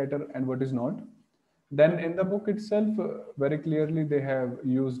indicatory letter and what is not? Then in the book itself, very clearly they have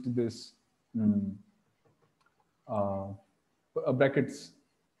used this brackets.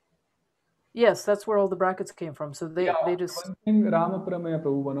 Yes, that's where all the brackets came from. So they just. One thing, Ramapramaya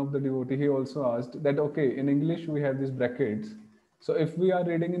Prabhu, one of the devotee, he also asked that, okay, in English we have these brackets. So if we are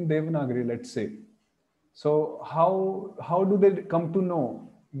reading in Devanagari, let's say, so how do they come to know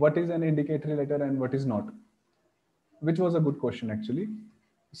what is an indicatory letter and what is not? Which was a good question actually.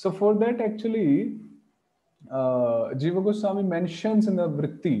 So for that actually, Jiva Goswami mentions in the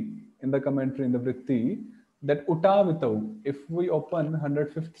Vritti, in the commentary in the Vritti, that Utavitau, if we open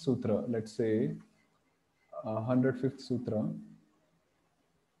 105th Sutra, let's say 105th Sutra,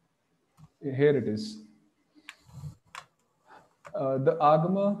 here it is. The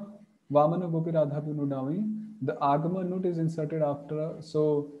Agama, Vamana Gopi Radha Nudami, the Agama Nut is inserted after,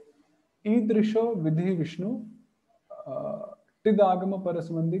 so Idrisho Vidhi Vishnu, Tidagama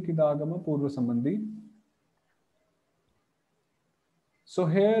Parasambandhi, Kidagama Purva Sambandhi. So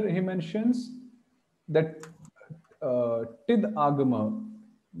here he mentions that Tid Agama,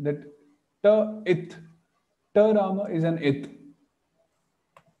 that Ta It, Ta Rama is an It.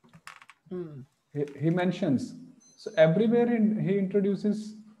 He mentions. So everywhere he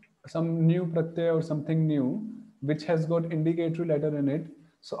introduces some new pratyaya or something new which has got indicatory letter in it.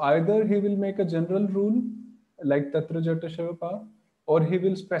 So either he will make a general rule like Tatra Jata Shavapa, or he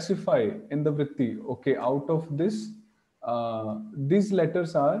will specify in the vritti, okay, out of this, these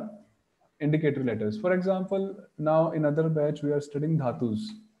letters are indicatory letters. For example, now in other batch we are studying dhatus.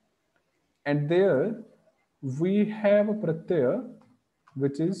 And there we have a pratyaya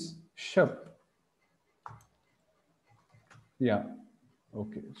which is shap. Yeah,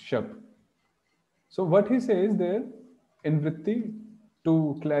 okay, shap. So what he says there in vritti,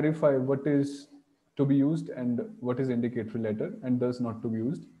 to clarify what is to be used and what is indicatory letter and thus not to be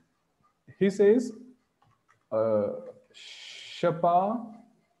used, he says shapa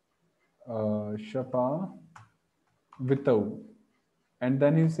vitau, and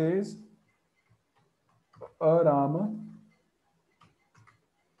then he says arama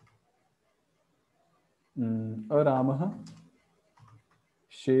aramaha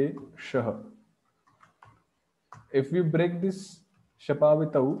she shah. If we break this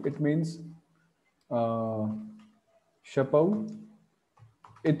shapavitau, it means shapau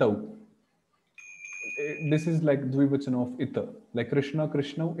itau. This is like dvivachana of ita, like Krishna,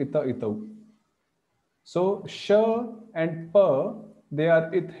 Krishna, ita, itau. So sha and pa, they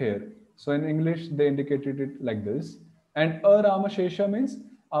are it here. So in English, they indicated it like this. And arama shesha means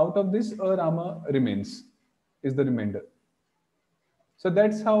out of this, arama remains, is the remainder. So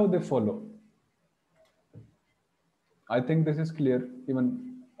that's how they follow. I think this is clear. Even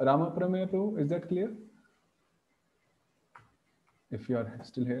Rama Prameya Prabhu, is that clear? If you are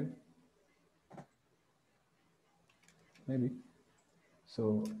still here, maybe.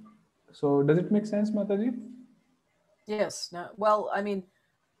 So does it make sense, Mataji? Yes. No, well, I mean,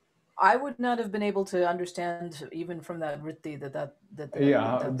 I would not have been able to understand even from that vritti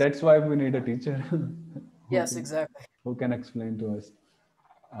Yeah, that's that's why we need a teacher yes, exactly. who can explain to us.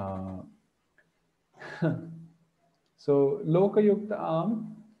 So Lokayukta Am.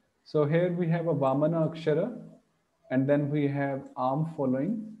 So here we have a Vamana Akshara, and then we have Am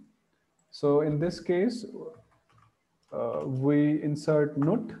following. So in this case, we insert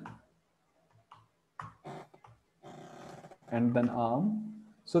Nut and then Am.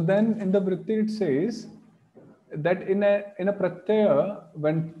 So then in the Vritti it says that in a pratyaya,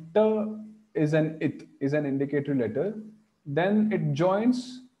 when ta is an indicatory letter, then it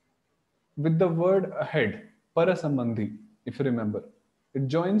joins with the word ahead, parasambandhi, if you remember. It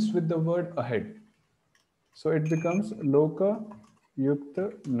joins with the word ahead. So it becomes loka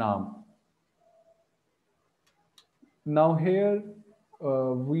yukta nam. Now here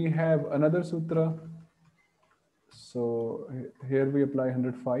we have another sutra. So here we apply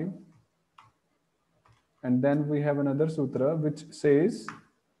 105. And then we have another sutra which says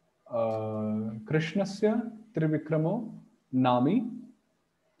Krishnasya Trivikramo Nami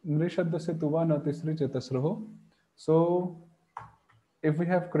Nrishabdasya Tuva Natisri Chetasraho. So if we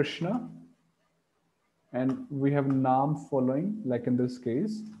have Krishna and we have Nam following, like in this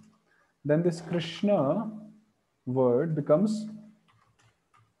case, then this Krishna word becomes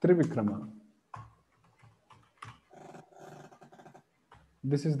Trivikrama.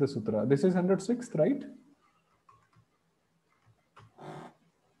 This is the sutra. This is 106th, right?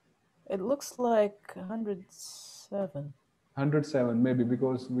 It looks like 107. 107, maybe,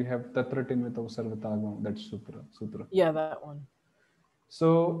 because we have Tatratin with Sarvatagam, that's sutra. Yeah, that one.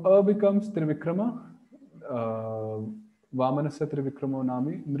 So A becomes Trivikrama, Vamanasya Trivikramo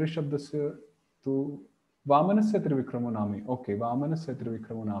Nami, Nrishabdasya to Vamanasya Trivikramo Nami. Okay, Vamanasya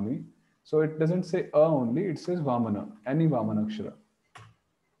Trivikramo Nami. So it doesn't say A only, it says Vamana, any Vamana Akshara.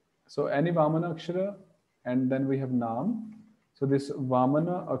 So any Vamana Akshara, and then we have Nam. So this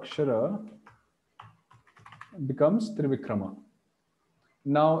Vamana Akshara becomes Trivikrama.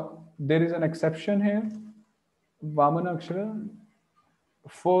 Now there is an exception here. Vamana Akshara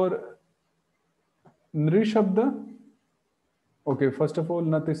for Nrishabda. Okay, first of all,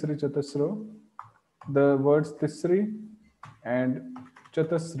 na Tisri Chatasro. The words Tisri and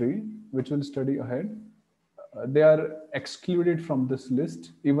Chatasri, which we'll study ahead, they are excluded from this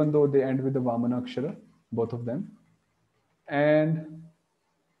list, even though they end with the Vamana Akshara, both of them. And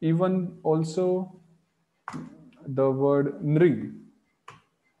even also the word Nri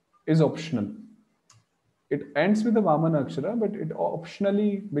is optional. It ends with the Vamana Akshara, but it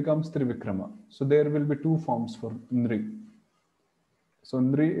optionally becomes Trivikrama. So there will be two forms for Nri. So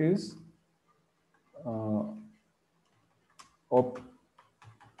Nri is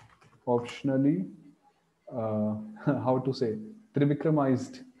optionally, how to say,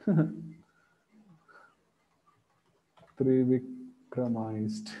 Trivikramized.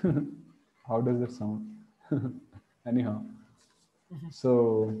 Trivikramized. How does that sound? Anyhow.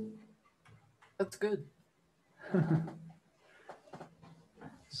 So That's good.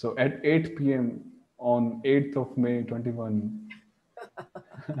 So at 8 p.m. on 8th of May 21.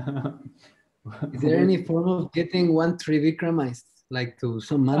 Is there any form of getting one trivikramized, like to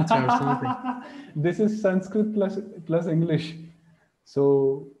some mantra or something? This is Sanskrit plus English.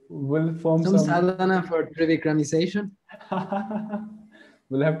 So we'll form Some some sadhana for trivikramization?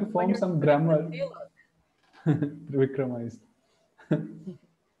 we'll have to form some grammar. Vikramized.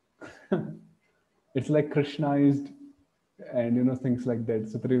 It's like Krishnaized and things like that.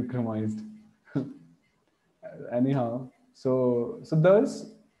 So Trivikramized. Anyhow, so thus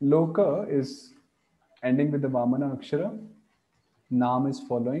Loka is ending with the Vamana Akshara. Nam is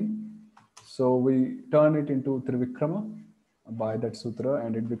following. So we turn it into Trivikrama by that sutra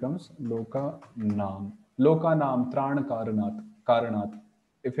and it becomes Loka Nam. Loka Nam Trana Karanat.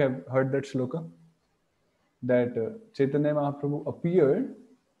 If you have heard that shloka, that Chaitanya Mahaprabhu appeared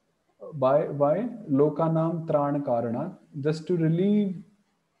by Lokanam Tran Karana, just to relieve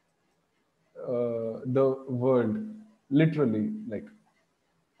the world, literally, like,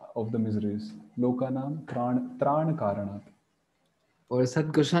 of the miseries. Lokanam Tran Karanat. Or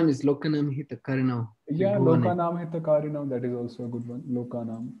Sat Goswami's Lokanam Hita Karinam. Yeah, Lokanam Hitakarinam, that is also a good one.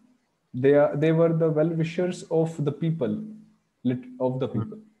 Lokanam. They were the well-wishers of the people, of the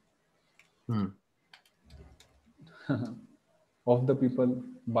people. of the people,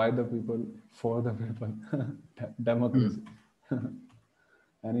 by the people, for the people. Democracy.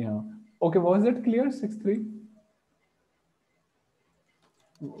 Anyhow, okay, was that clear? 6-3.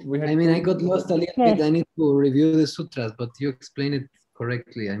 We had I mean, I two. got lost a little Yes. bit. I need to review the sutras, but you explained it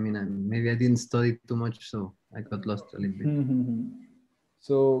correctly. I mean, maybe I didn't study too much, so I got lost a little bit.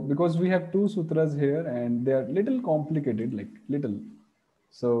 So because we have two sutras here and they are little complicated, like little.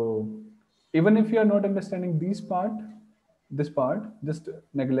 So even if you are not understanding this part, just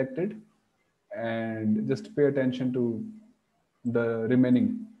neglect it and just pay attention to the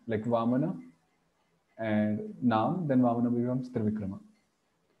remaining, like Vamana and Nam, then Vamana becomes Trivikrama.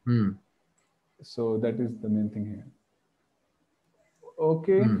 So that is the main thing here.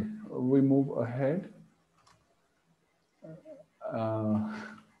 Okay, we move ahead.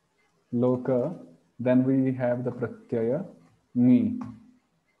 Loka, then we have the pratyaya, ni.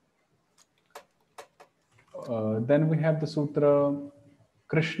 Then we have the sutra,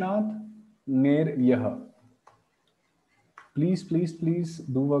 Krishnat Ner Yaha. Please, please, please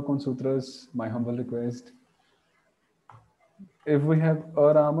do work on sutras, my humble request. If we have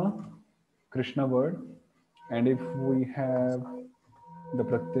Arama, Krishna word, and if we have the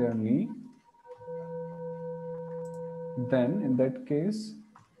pratyaya ni, then in that case,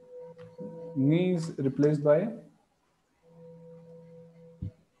 ni is replaced by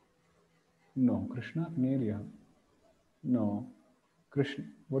no, Krishna Nerya. No, Krishna.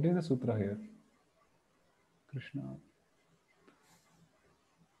 What is the sutra here? Krishna.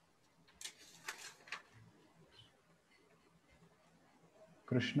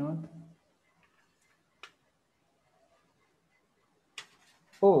 Krishna.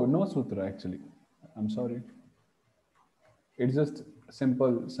 Oh, no sutra actually. I'm sorry. It's just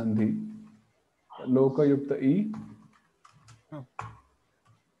simple sandhi. Loka yukta e.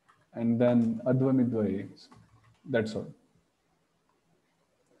 And then advamidvaye. That's all.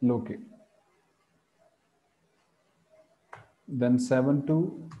 Loke. Then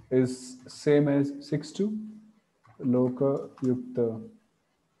 7-2 is same as 6-2. Loka yukta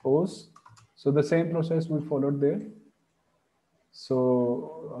os. So the same process we followed there.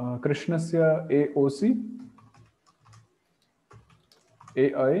 So Krishnasya AOC,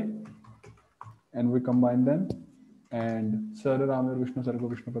 AI, and we combine them. And Sara Ramir Vishnu Sarga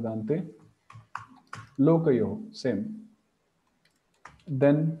Vishnu Padante, Lokayo, same.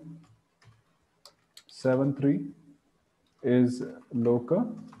 Then 7-3 is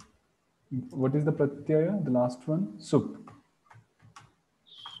Loka. What is the pratyaya? The last one, Sup.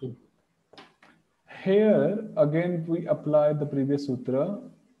 Here again we apply the previous sutra,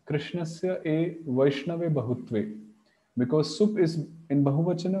 Krishnasya a Vaishnave Bahutve, because Sup is in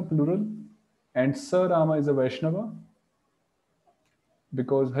Bahuvachana plural and Sa Rama is a Vaishnava,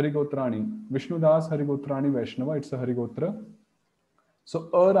 because Harigotrani, Vishnu Das Harigotrani Vaishnava, it's a Harigotra. So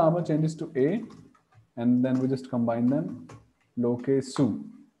A Rama changes to A and then we just combine them, Loke Su.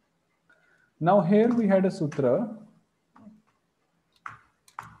 Now here we had a sutra,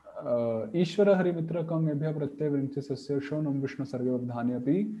 Ishvara Harimitra Kam Ebhya Pratyaya Vrinche Sasya Shonam Vishnu Sarga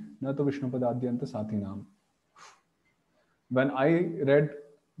Vardhanyapi Nato Vishnu Padadyanta Satinam. When I read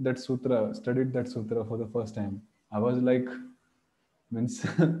that sutra, studied that sutra for the first time, I was like, means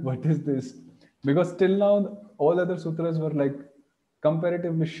what is this? Because till now all other sutras were like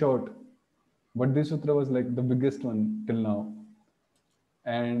comparatively short, but this sutra was like the biggest one till now.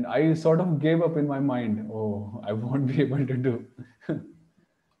 And I sort of gave up in my mind, oh, I won't be able to do.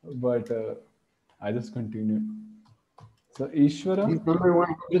 But I just continued. So Ishvara. This number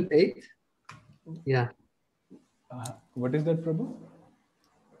 108? Yeah. What is that, Prabhu?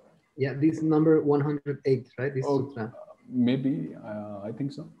 Yeah, this number 108, right? This sutra. Maybe, I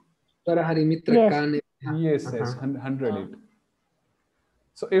think so. Harimitra Yes, yes, 108.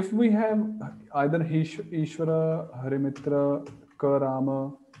 So if we have either Ishvara, Harimitra,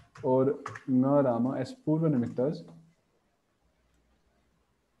 Karama, or Narama as Purva Nimittas,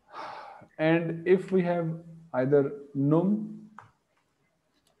 and if we have either Num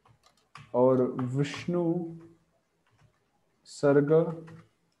or Vishnu, Sarga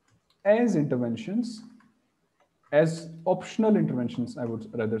as interventions, as optional interventions, I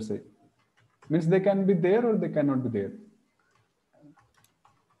would rather say. Means they can be there or they cannot be there.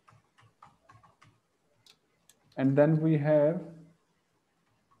 And then we have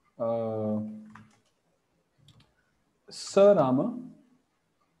Sarama,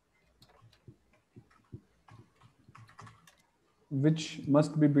 which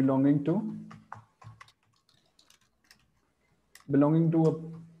must be belonging to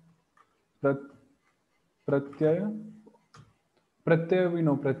a pratyaya. Pratyaya, we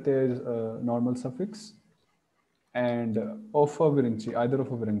know pratyaya is a normal suffix. and of a Virinchi, either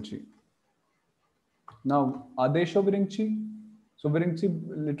of a Virinchi. Now, Adesha Virinchi. So Virinchi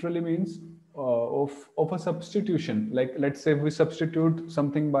literally means of a substitution. Like let's say we substitute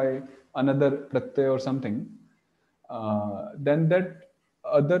something by another pratyay or something, then that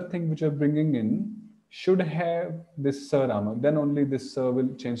other thing which we're bringing in should have this sa rama. Then only this sa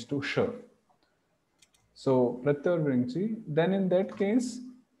will change to sh. So pratyay or Virinchi. Then in that case,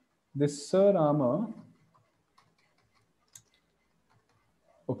 this sa rama.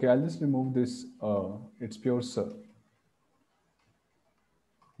 Okay, I'll just remove this. It's pure sa.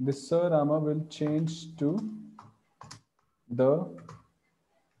 This sa rama will change to the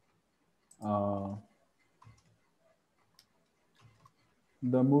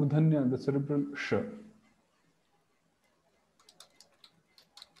murdhanya, the cerebral sh.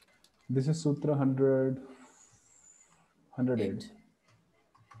 This is Sutra 108.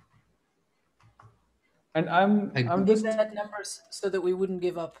 And I'm just that numbers so that we wouldn't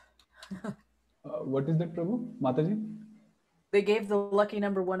give up. What is that, Prabhu? Mataji? They gave the lucky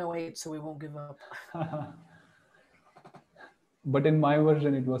number 108, so we won't give up. But in my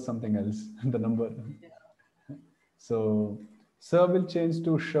version, it was something else, the number. Yeah. So, Sir will change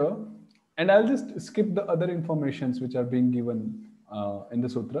to Sh. And I'll just skip the other informations which are being given in the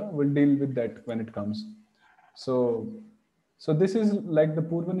Sutra. We'll deal with that when it comes. So this is like the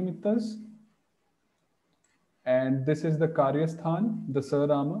Purva Nimittas. And this is the Karyasthan, the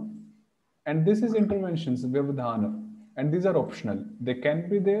Sarama. And this is interventions, Vyavadhana. And these are optional. They can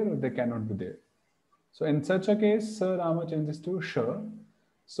be there or they cannot be there. So in such a case, Sarama changes to Sh.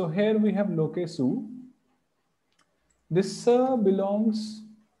 So here we have Lokesu. This Sa belongs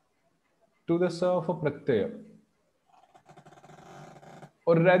to the Sa of a Pratyaya.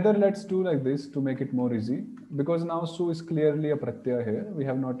 Or rather, let's do like this to make it more easy. Because now Su is clearly a Pratyaya here. We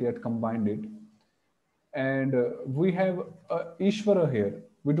have not yet combined it. And we have Ishvara here.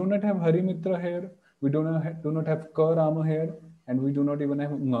 We do not have Harimitra here. We do not have Karama here. And we do not even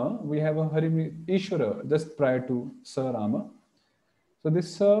have Nga. We have a Ishvara just prior to Sarama. So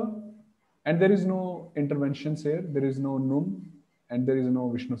this Sa, and there is no interventions here. There is no Num, and there is no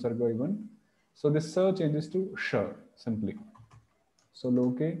Vishnu Sarga even. So this Sa changes to Sh simply. So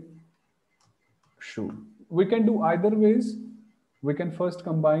Loke, Shu. We can do either ways. We can first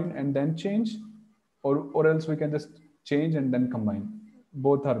combine and then change, or else we can just change and then combine.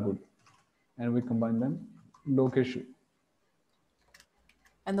 Both are good. And we combine them. Loke, Shu.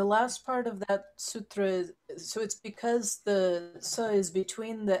 And the last part of that sutra, so it's because the sa is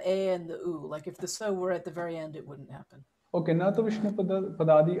between the a and the u. Like if the sa were at the very end, it wouldn't happen. Okay, Nata Vishnu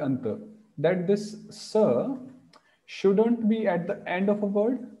Padadi Anta. That this sa shouldn't be at the end of a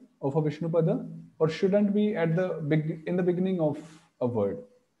word, of a Vishnu Pada, or shouldn't be at in the beginning of a word.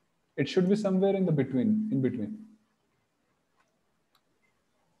 It should be somewhere in between.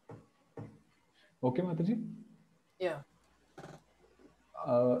 Okay, Mataji? Yeah.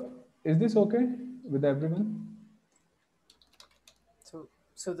 Is this okay with everyone?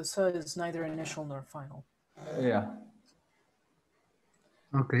 So the sa is neither initial nor final. Yeah.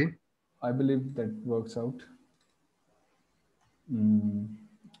 Okay. I believe that works out.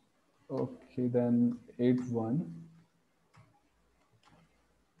 Okay, then 8.1.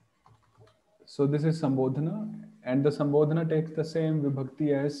 So this is Sambodhana, and the Sambodhana takes the same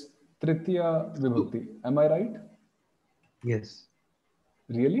Vibhakti as Tritiya Vibhakti. Am I right? Yes.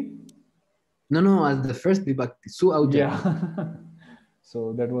 Really? No, as the first Vibhakti, Su Auja. Yeah.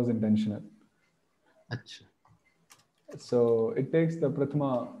 So that was intentional. Achha. So it takes the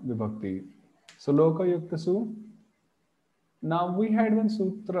Prathama Vibhakti. So Loka Yukta Su. Now we had one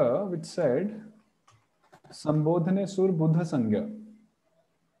sutra which said Sambodhane Sur Buddha Sangya.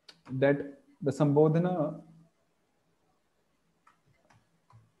 That the Sambodhana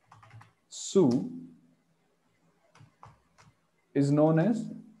Su is known as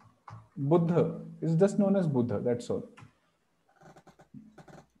Buddha, is just known as Buddha, that's all.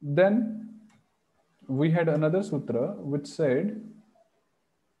 Then we had another sutra which said,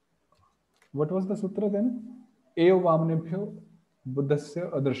 what was the sutra then? Eo Vamanebhyo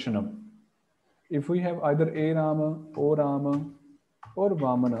Buddhasya Adarshanam. If we have either A Rama, O Rama, or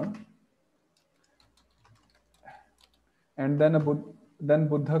Vamana, and then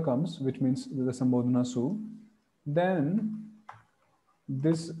Buddha comes, which means the Sambodhana Su, then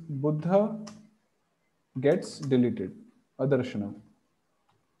this Buddha gets deleted, Adarshana.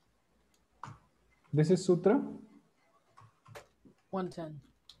 This is Sutra 110.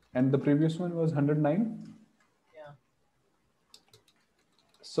 And the previous one was 109. Yeah.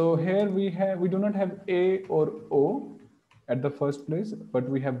 So here we do not have A or O at the first place, but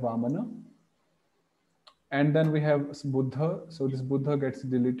we have Vamana. And then we have Buddha. So this Buddha gets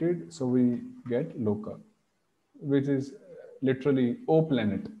deleted. So we get Loka, which is literally O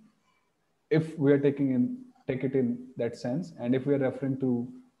planet. If we are take it in that sense, and if we are referring to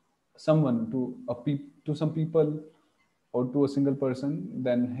someone, to some people, or to a single person,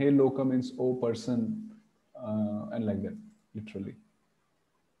 then Hey Loka means O person, and like that, literally.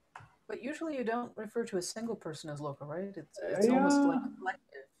 But usually you don't refer to a single person as loka, right? It's almost Yeah, like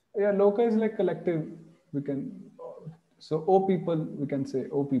collective. yeah. Loka is like collective. We can so O people. We can say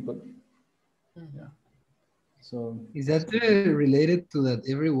O people. Yeah. So Is that related to that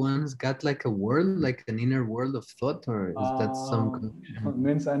everyone's got like a world, like an inner world of thought, or is that some confusion?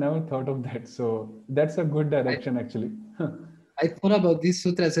 means I never thought of that. So that's a good direction actually. I thought about this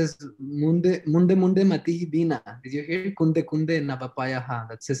sutra. It says munde munde munde matihi bina. Did you hear kunde kunde navapayaha?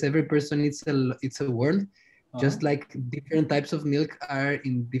 That says every person it's a world, just like different types of milk are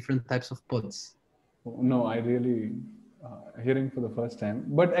in different types of pots. No, I really hearing for the first time.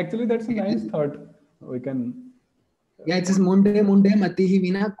 But actually, that's a nice thought. We can. Yeah, it says munde munde matihi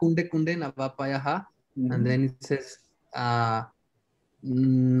bina kunde kunde navapayaha, and then it says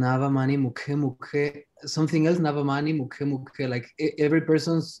navamani mukhe mukhe something else navamani mukhe mukhe. Like every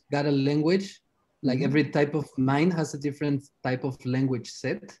person's got a language. Like every type of mind has a different type of language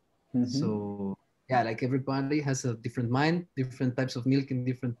set. So yeah, like everybody has a different mind, different types of milk in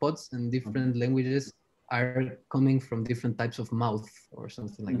different pots, and different languages are coming from different types of mouth or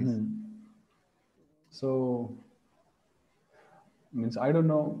something like this. So means I don't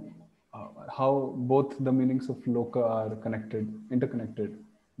know how both the meanings of loka are interconnected,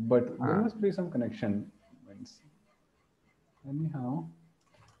 but there must be some connection. Means anyhow.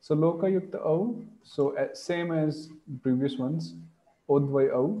 So loka yukta au. So same as previous ones.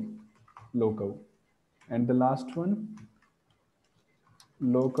 Odvai au, loka. And the last one,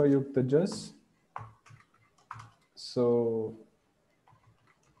 loka yukta jas. So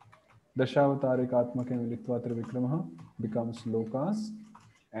Dashavatarikartmake Militva Trivikramaha becomes lokas,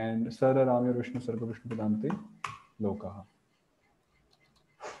 and Sara Ramya Vishnu Sarga Vishnu Padante lokaha.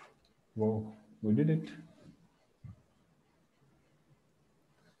 Whoa, we did it.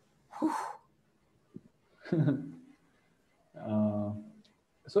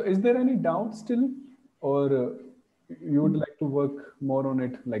 So is there any doubt still, or you would like to work more on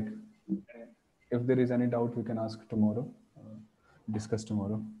it? Like, if there is any doubt, we can ask tomorrow, discuss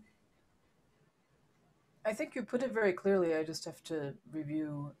tomorrow. I think you put it very clearly. I just have to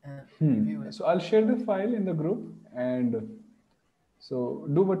review it. So I'll share the file in the group, and so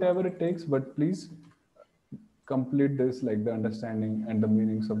do whatever it takes, but please complete this, like the understanding and the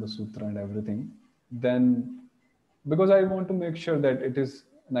meanings of the sutra and everything. Then, because I want to make sure that it is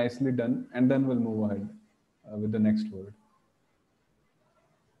nicely done, and then we'll move ahead with the next word.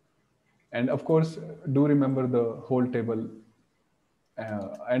 And of course, do remember the whole table.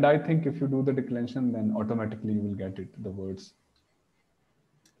 And I think if you do the declension, then automatically you will get it, the words.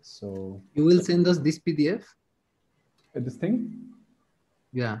 So you will send us this PDF? This thing?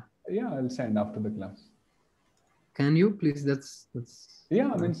 Yeah. Yeah, I'll send after the class. Can you please? That's yeah,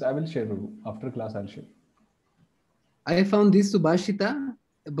 nice. Means I will share after class. I'll share. I found this Subhashita,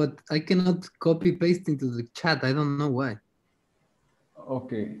 but I cannot copy paste into the chat. I don't know why.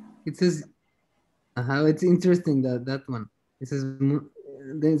 Okay. It says how it's interesting that one. It says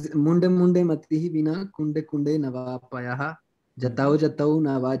munde munde matihi bina kunde kunde navapayaha jatau jatau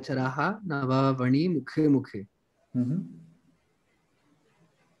navacharaha navavani mukhe mukhe.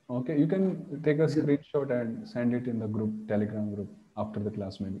 Okay, you can take a screenshot and send it in the group, Telegram group, after the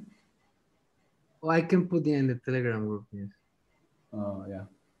class maybe. Oh, I can put it in the Telegram group, yes. Yeah.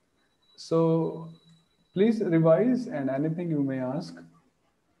 So please revise, and anything you may ask.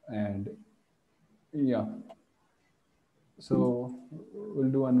 And yeah. So we'll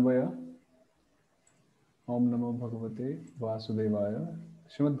do Anvaya. Om Namo Bhagavate Vasudevaya.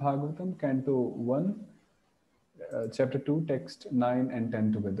 Srimad Bhagavatam, Canto 1, Chapter 2, Text 9 and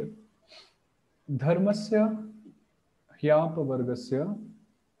 10 together. Dharmasya Hyapavargasya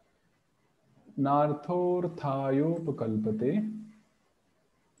Narthorthayopakalpate.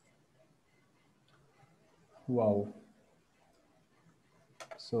 Wow.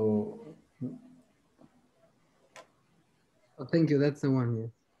 So, oh, thank you. That's the one,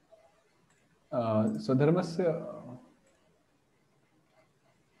 yes. So Dharmasya.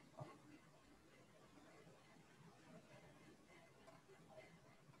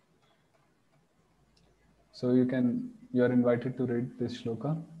 So you are invited to read this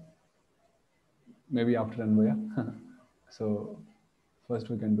shloka, maybe after Anvaya. So first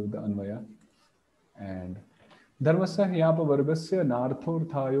we can do the Anvaya. And धर्मस्य ह्यापवर्गस्य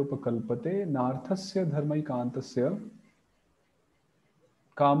नार्थोऽर्थायोपकल्पते नार्थस्य धर्मैकान्तस्य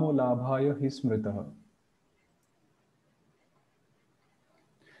कामो लाभाय हि स्मृतः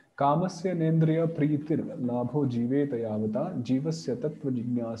कामस्य नेन्द्रिय प्रीतिर लाभो जीवेत यावता जीवस्य तत्व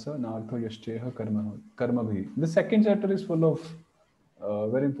जिज्ञासा नार्थो यश्चेह कर्मभिः. The second chapter is full of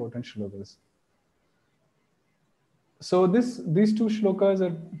very important shlokas. So these two shlokas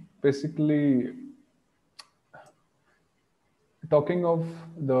are basically talking of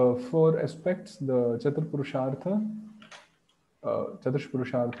the four aspects, the Chaturpurushartha,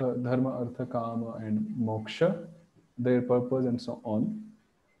 Dharma, Artha, Kama, and Moksha, their purpose, and so on.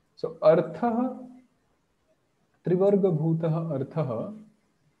 So, Artha, Trivarga Bhutaha Arthaha,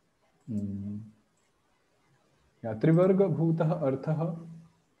 Trivarga Bhutaha Arthaha.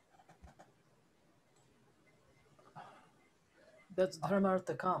 That's Dharma,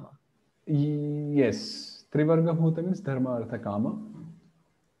 Artha, Kama. Yes, Trivarga Bhuta means Dharma, Artha, Kama.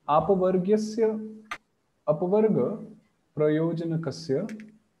 Apavargyasya, Apavarga Prayojanakasya,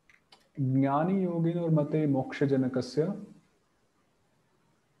 Jnani Yogin or Mate Mokshajanakasya,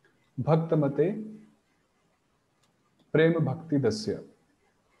 Bhakta Mate Prema Bhakti Dasya.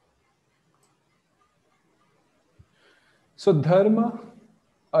 So Dharma,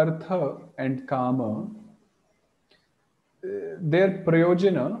 Artha, and Kama, their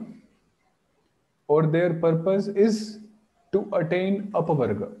prayojana or their purpose is to attain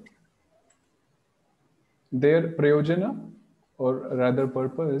Apavarga. Their prayojana or rather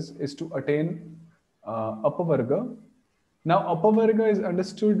purpose is to attain Apavarga. Now Apavarga is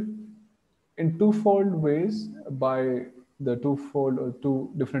understood in twofold ways by the two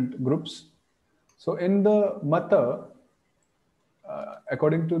different groups. So in the Mata,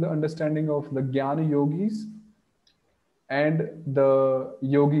 according to the understanding of the Jnana yogis and the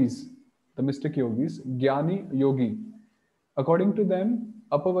yogis, the mystic yogis, Jnani yogi, according to them,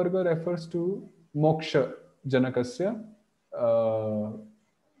 Apavarga refers to Moksha Janakasya.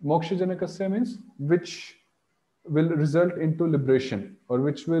 Moksha Janakasya means which will result into liberation, or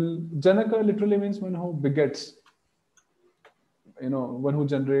which will, Janaka literally means one who begets, one who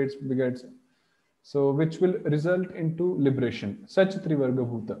generates, begets. So which will result into liberation, such Trivarga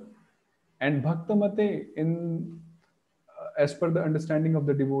Bhuta. And Bhakta Mate, as per the understanding of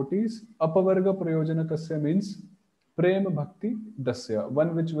the devotees, Apavarga Prayojanakasya means Prema Bhakti Dasya,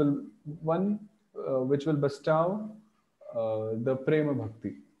 one which will bestow the Prema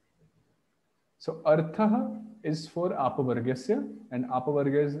Bhakti. So Artha is for Apavargasya, and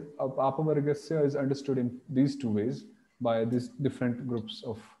Apavargasya is understood in these two ways by these different groups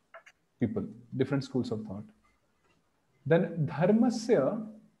of people, different schools of thought. Then Dharmasya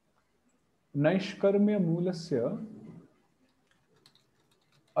Naishkarmya Moolasya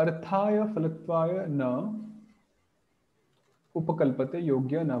Arthaya Phalatvaya na Upakalpate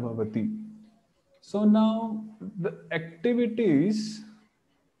Yogya na Bhavati. So now the activities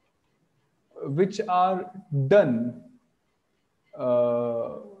which are done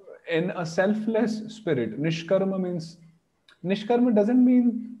in a selfless spirit, Nishkarma means, Nishkarma doesn't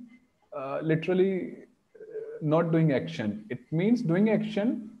mean literally not doing action. It means doing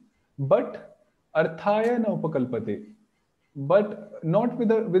action, but Arthaya na Upakalpate, but not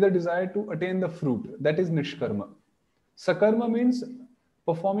with a desire to attain the fruit. That is Nishkarma. Sakarma means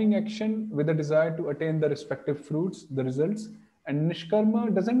performing action with a desire to attain the respective fruits, the results. And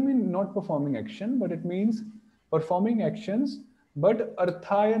Nishkarma doesn't mean not performing action, but it means performing actions, but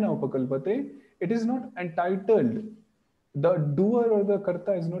Arthayana Upakalpate. It is not entitled, the doer or the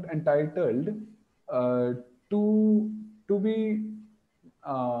karta is not entitled to be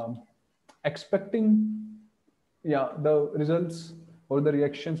expecting the results or the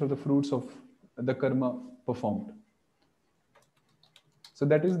reactions or the fruits of the karma performed. So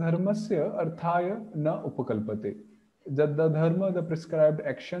that is Dharmasya Arthaya na Upakalpate. That the dharma, the prescribed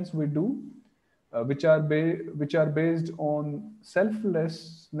actions we do, which are based on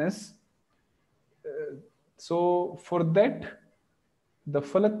selflessness. So for that, the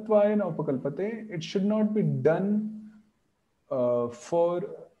Phalatvaya na Upakalpate, it should not be done for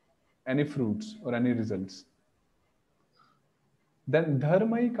any fruits or any results. Then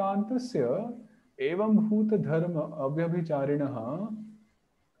Dharmaikantasya evam bhuta dharma avyabhicharinaha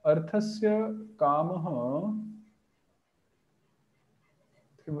arthasya kamaha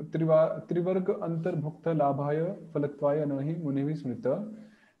Trivarga antarbhukta labhaya phalatvaya nahi munivi smrita.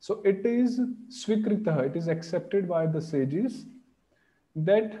 So it is svikrita, it is accepted by the sages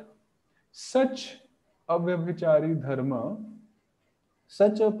that such avyabhichari dharma,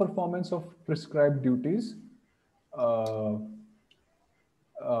 such a performance of prescribed duties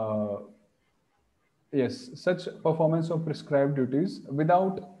Yes, such performance of prescribed duties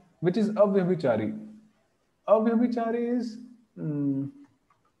without, which is avyabhichari. Avyabhichari is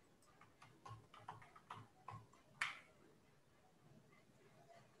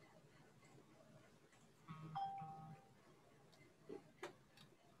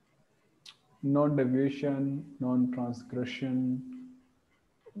non-deviation, non-transgression,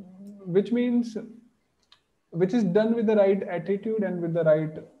 which means which is done with the right attitude and with the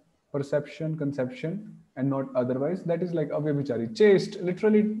right perception, conception, and not otherwise. That is like avyabhichari. Chaste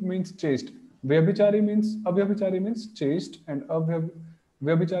literally means chaste. Avyabhichari means chaste, and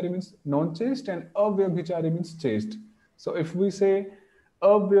vyabhichari means non-chaste, and avyabhichari means chaste. So if we say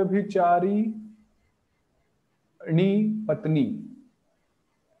avyabhichari ni patni,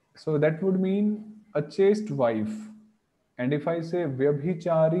 so that would mean a chaste wife. And if I say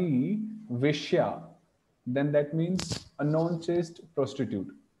vyabhichari vishya, then that means a non-chaste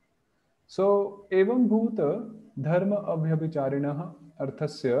prostitute. So evam bhuta dharma abhyabhicharinah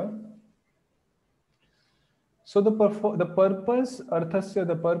arthasya. So the purpose arthasya,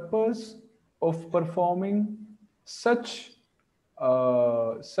 the purpose of performing such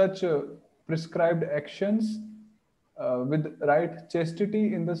prescribed actions with right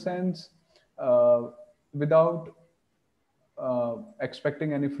chastity, in the sense without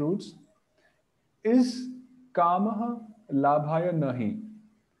expecting any fruits, is kamaha labhaya nahi,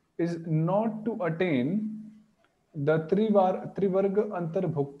 is not to attain the trivarga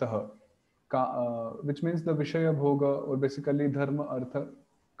antarbhuktah, which means the vishaya bhoga, or basically dharma artha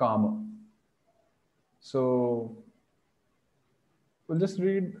kama. So we'll just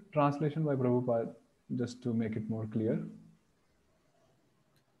read translation by Prabhupada just to make it more clear.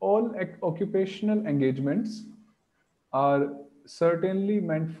 All occupational engagements are certainly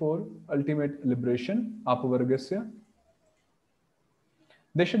meant for ultimate liberation, apavargasya.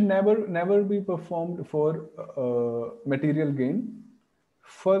 They should never be performed for material gain.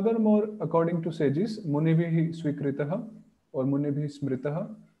 Furthermore, according to sages, munibhi swikritaha or munibhi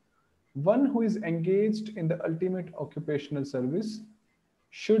smritaha, one who is engaged in the ultimate occupational service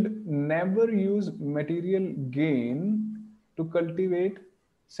should never use material gain to cultivate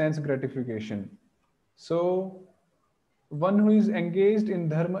sense gratification. So one who is engaged in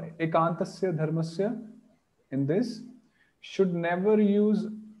dharma, ekantasya dharmasya, in this, should never use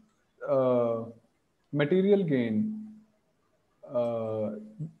material gain,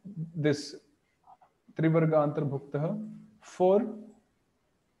 this trivarga antarbhuktah, for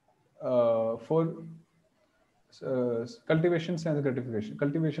cultivation of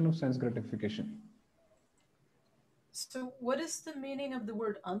sense gratification. So, what is the meaning of the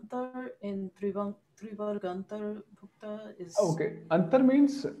word antar in Trivargantar Bhukta? Is okay, antar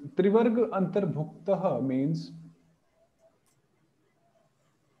means trivarga antarbhuktah means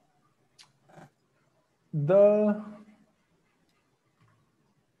the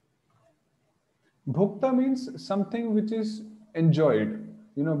bhukta means something which is enjoyed.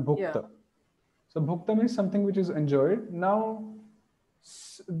 You know, bhukta. Yeah. So bhukta means something which is enjoyed. Now,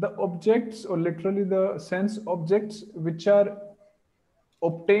 the objects, or literally the sense objects, which are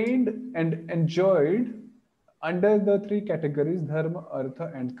obtained and enjoyed under the three categories, dharma,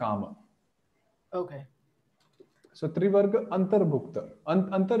 artha, and kama. Okay. So trivarga antarbhukta.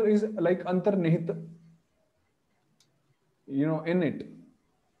 Antar is like antarnihita, you know, in it.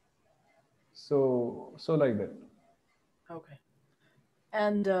 So like that. Okay.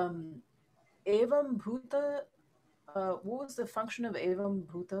 And Evam Bhuta, what was the function of Evam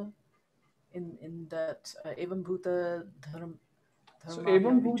Bhuta in that Evam Bhuta Dharma? So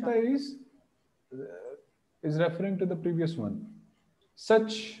evam bhuta is referring to the previous one.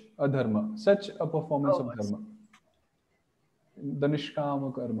 Such a dharma, such a performance of dharma. The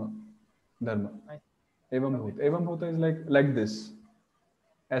nishkama karma dharma. Evam bhuta. Evam bhuta is like this.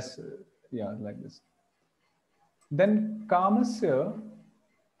 As like this. Then kamasya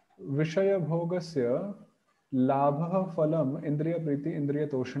vishaya bhogasya labha phalam indriya priti indriya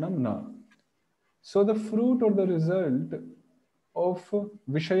toshanam na. So the fruit or the result of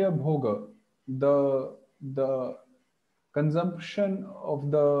vishaya bhoga, the consumption of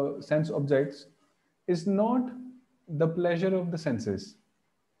the sense objects, is not the pleasure of the senses.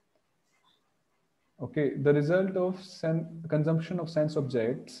 Okay, the result of consumption of sense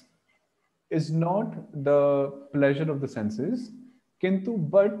objects is not the pleasure of the senses, kintu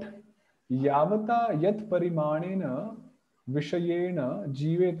but yavata yat parimanena vishayena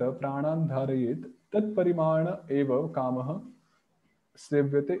jiveta pranan dharayet tat parimana eva kamaha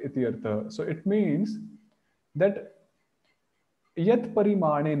sevyate iti artha. So it means that yat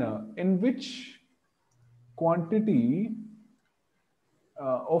parimanena, in which quantity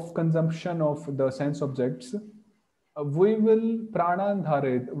of consumption of the sense objects, we will pranan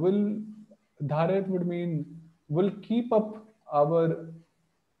dharet. Will dharet would mean will keep up our.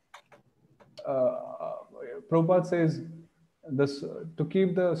 Prabhupada says this to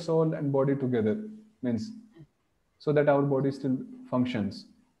keep the soul and body together means so that our body still functions.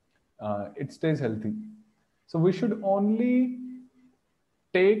 It stays healthy. So we should only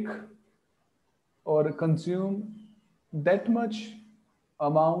take or consume that much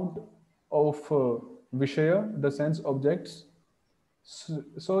amount of vishaya, the sense objects,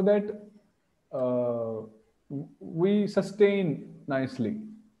 so that we sustain nicely.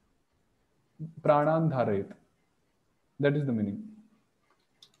 Pranan dharayat. That is the meaning.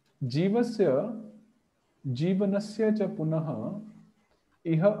 जीवस्य जीवनस्य च पुनः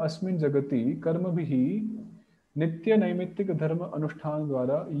इह अस्मिन् जगति कर्मभिः नित्य नैमित्तिक धर्म अनुष्ठान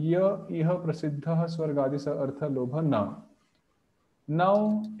द्वारा य इह प्रसिद्धः स्वर्गादि स अर्थ लोभ न.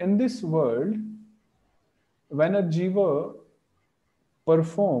 Now in this world, when a jiva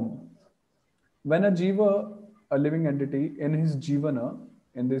perform, when a jiva, a living entity in his jivana,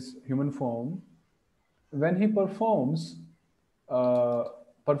 in this human form, when he performs,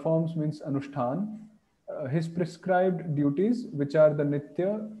 performs means anushtan, his prescribed duties, which are the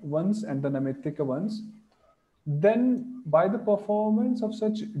nitya ones and the namittika ones, then by the performance of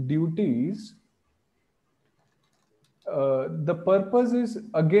such duties, the purpose is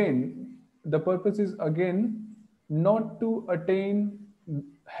again not to attain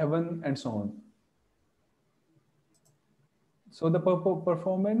heaven and so on. So the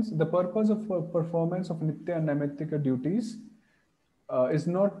purpose of performance of nitya and naimittika duties is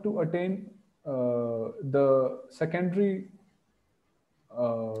not to attain the secondary,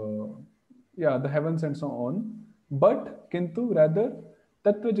 the heavens and so on, but kintu rather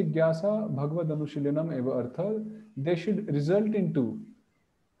tattva jigyasa bhagavad anushilanam eva artha, they should result into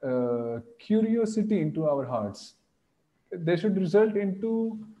curiosity into our hearts. They should result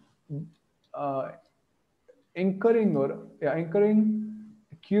into anchoring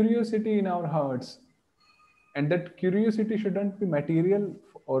curiosity in our hearts, and that curiosity shouldn't be material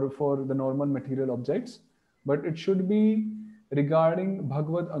or for the normal material objects, but it should be regarding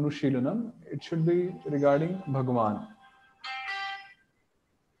Bhagavad Anushilanam. It should be regarding Bhagwan.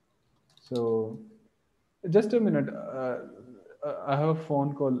 So, just a minute. I have a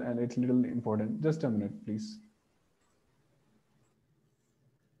phone call and it's a little important. Just a minute, please.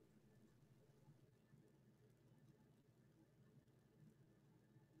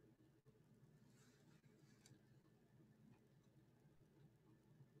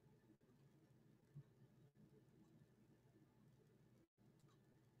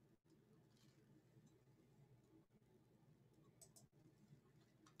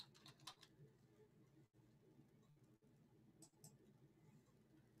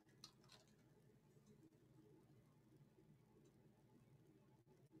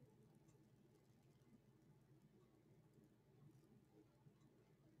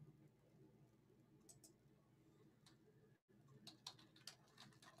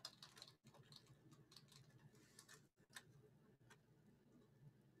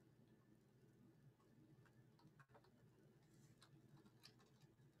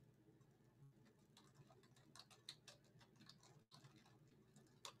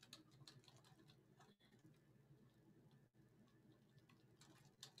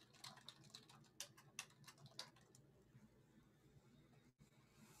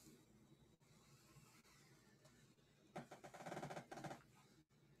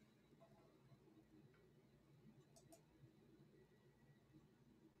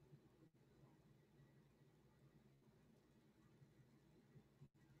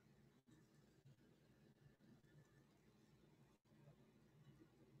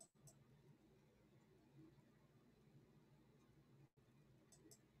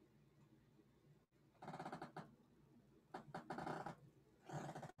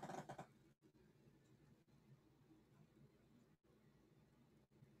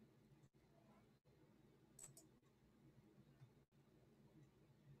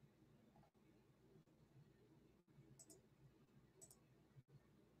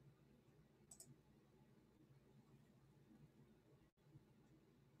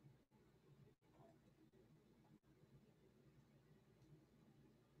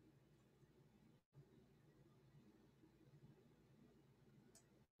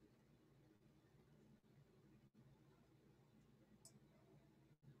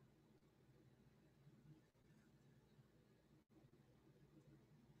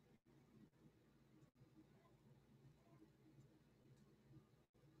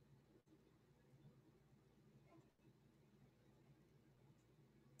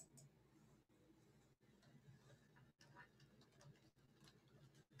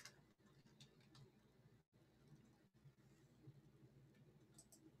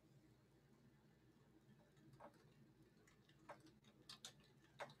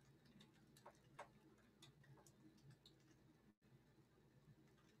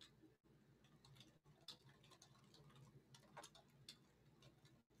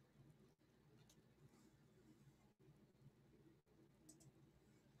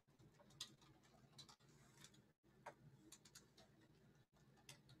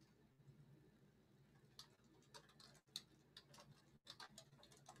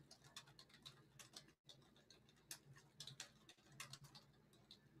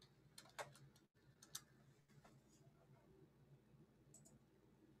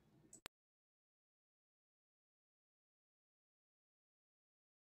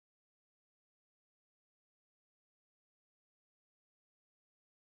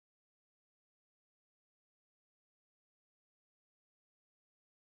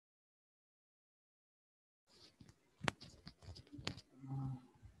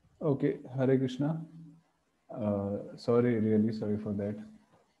 Okay, Hare Krishna. Sorry, really sorry for that.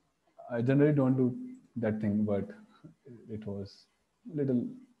 I generally don't do that thing, but it was little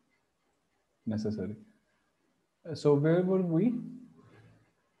necessary. So where were we?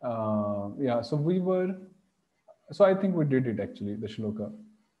 Yeah, so we were. So I think we did it actually, the shloka.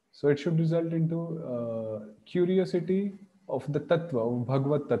 So it should result into curiosity of the tattva, of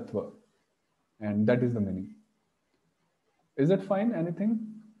Bhagavad tattva, and that is the meaning. Is that fine? Anything?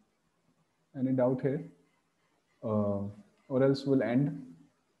 Any doubt here? Or else we'll end.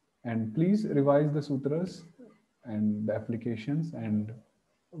 And please revise the sutras and the applications, and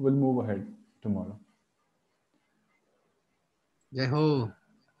we'll move ahead tomorrow. Jai Ho.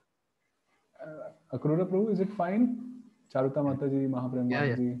 Akrura Prabhu, is it fine? Charuta Mataji, Mahaprem Yeah,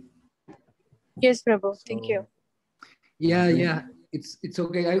 yeah. Mataji. Yes, Prabhu. Thank you. Yeah, please. yeah. It's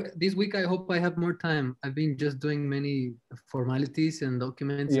okay. This week I hope I have more time. I've been just doing many formalities and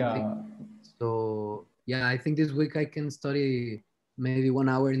documents. And Yeah, things. So yeah, I think this week I can study maybe 1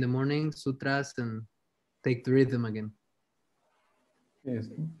 hour in the morning, sutras, and take the rhythm again. yes.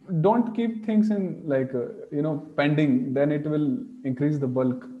 Don't keep things in like, pending. Then it will increase the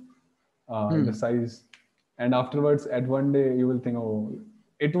bulk, the size. And afterwards, at one day, you will think, oh,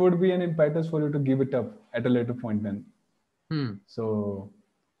 it would be an impetus for you to give it up at a later point then. So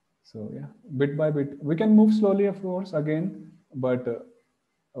yeah, bit by bit. We can move slowly, of course, again, but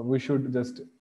we should just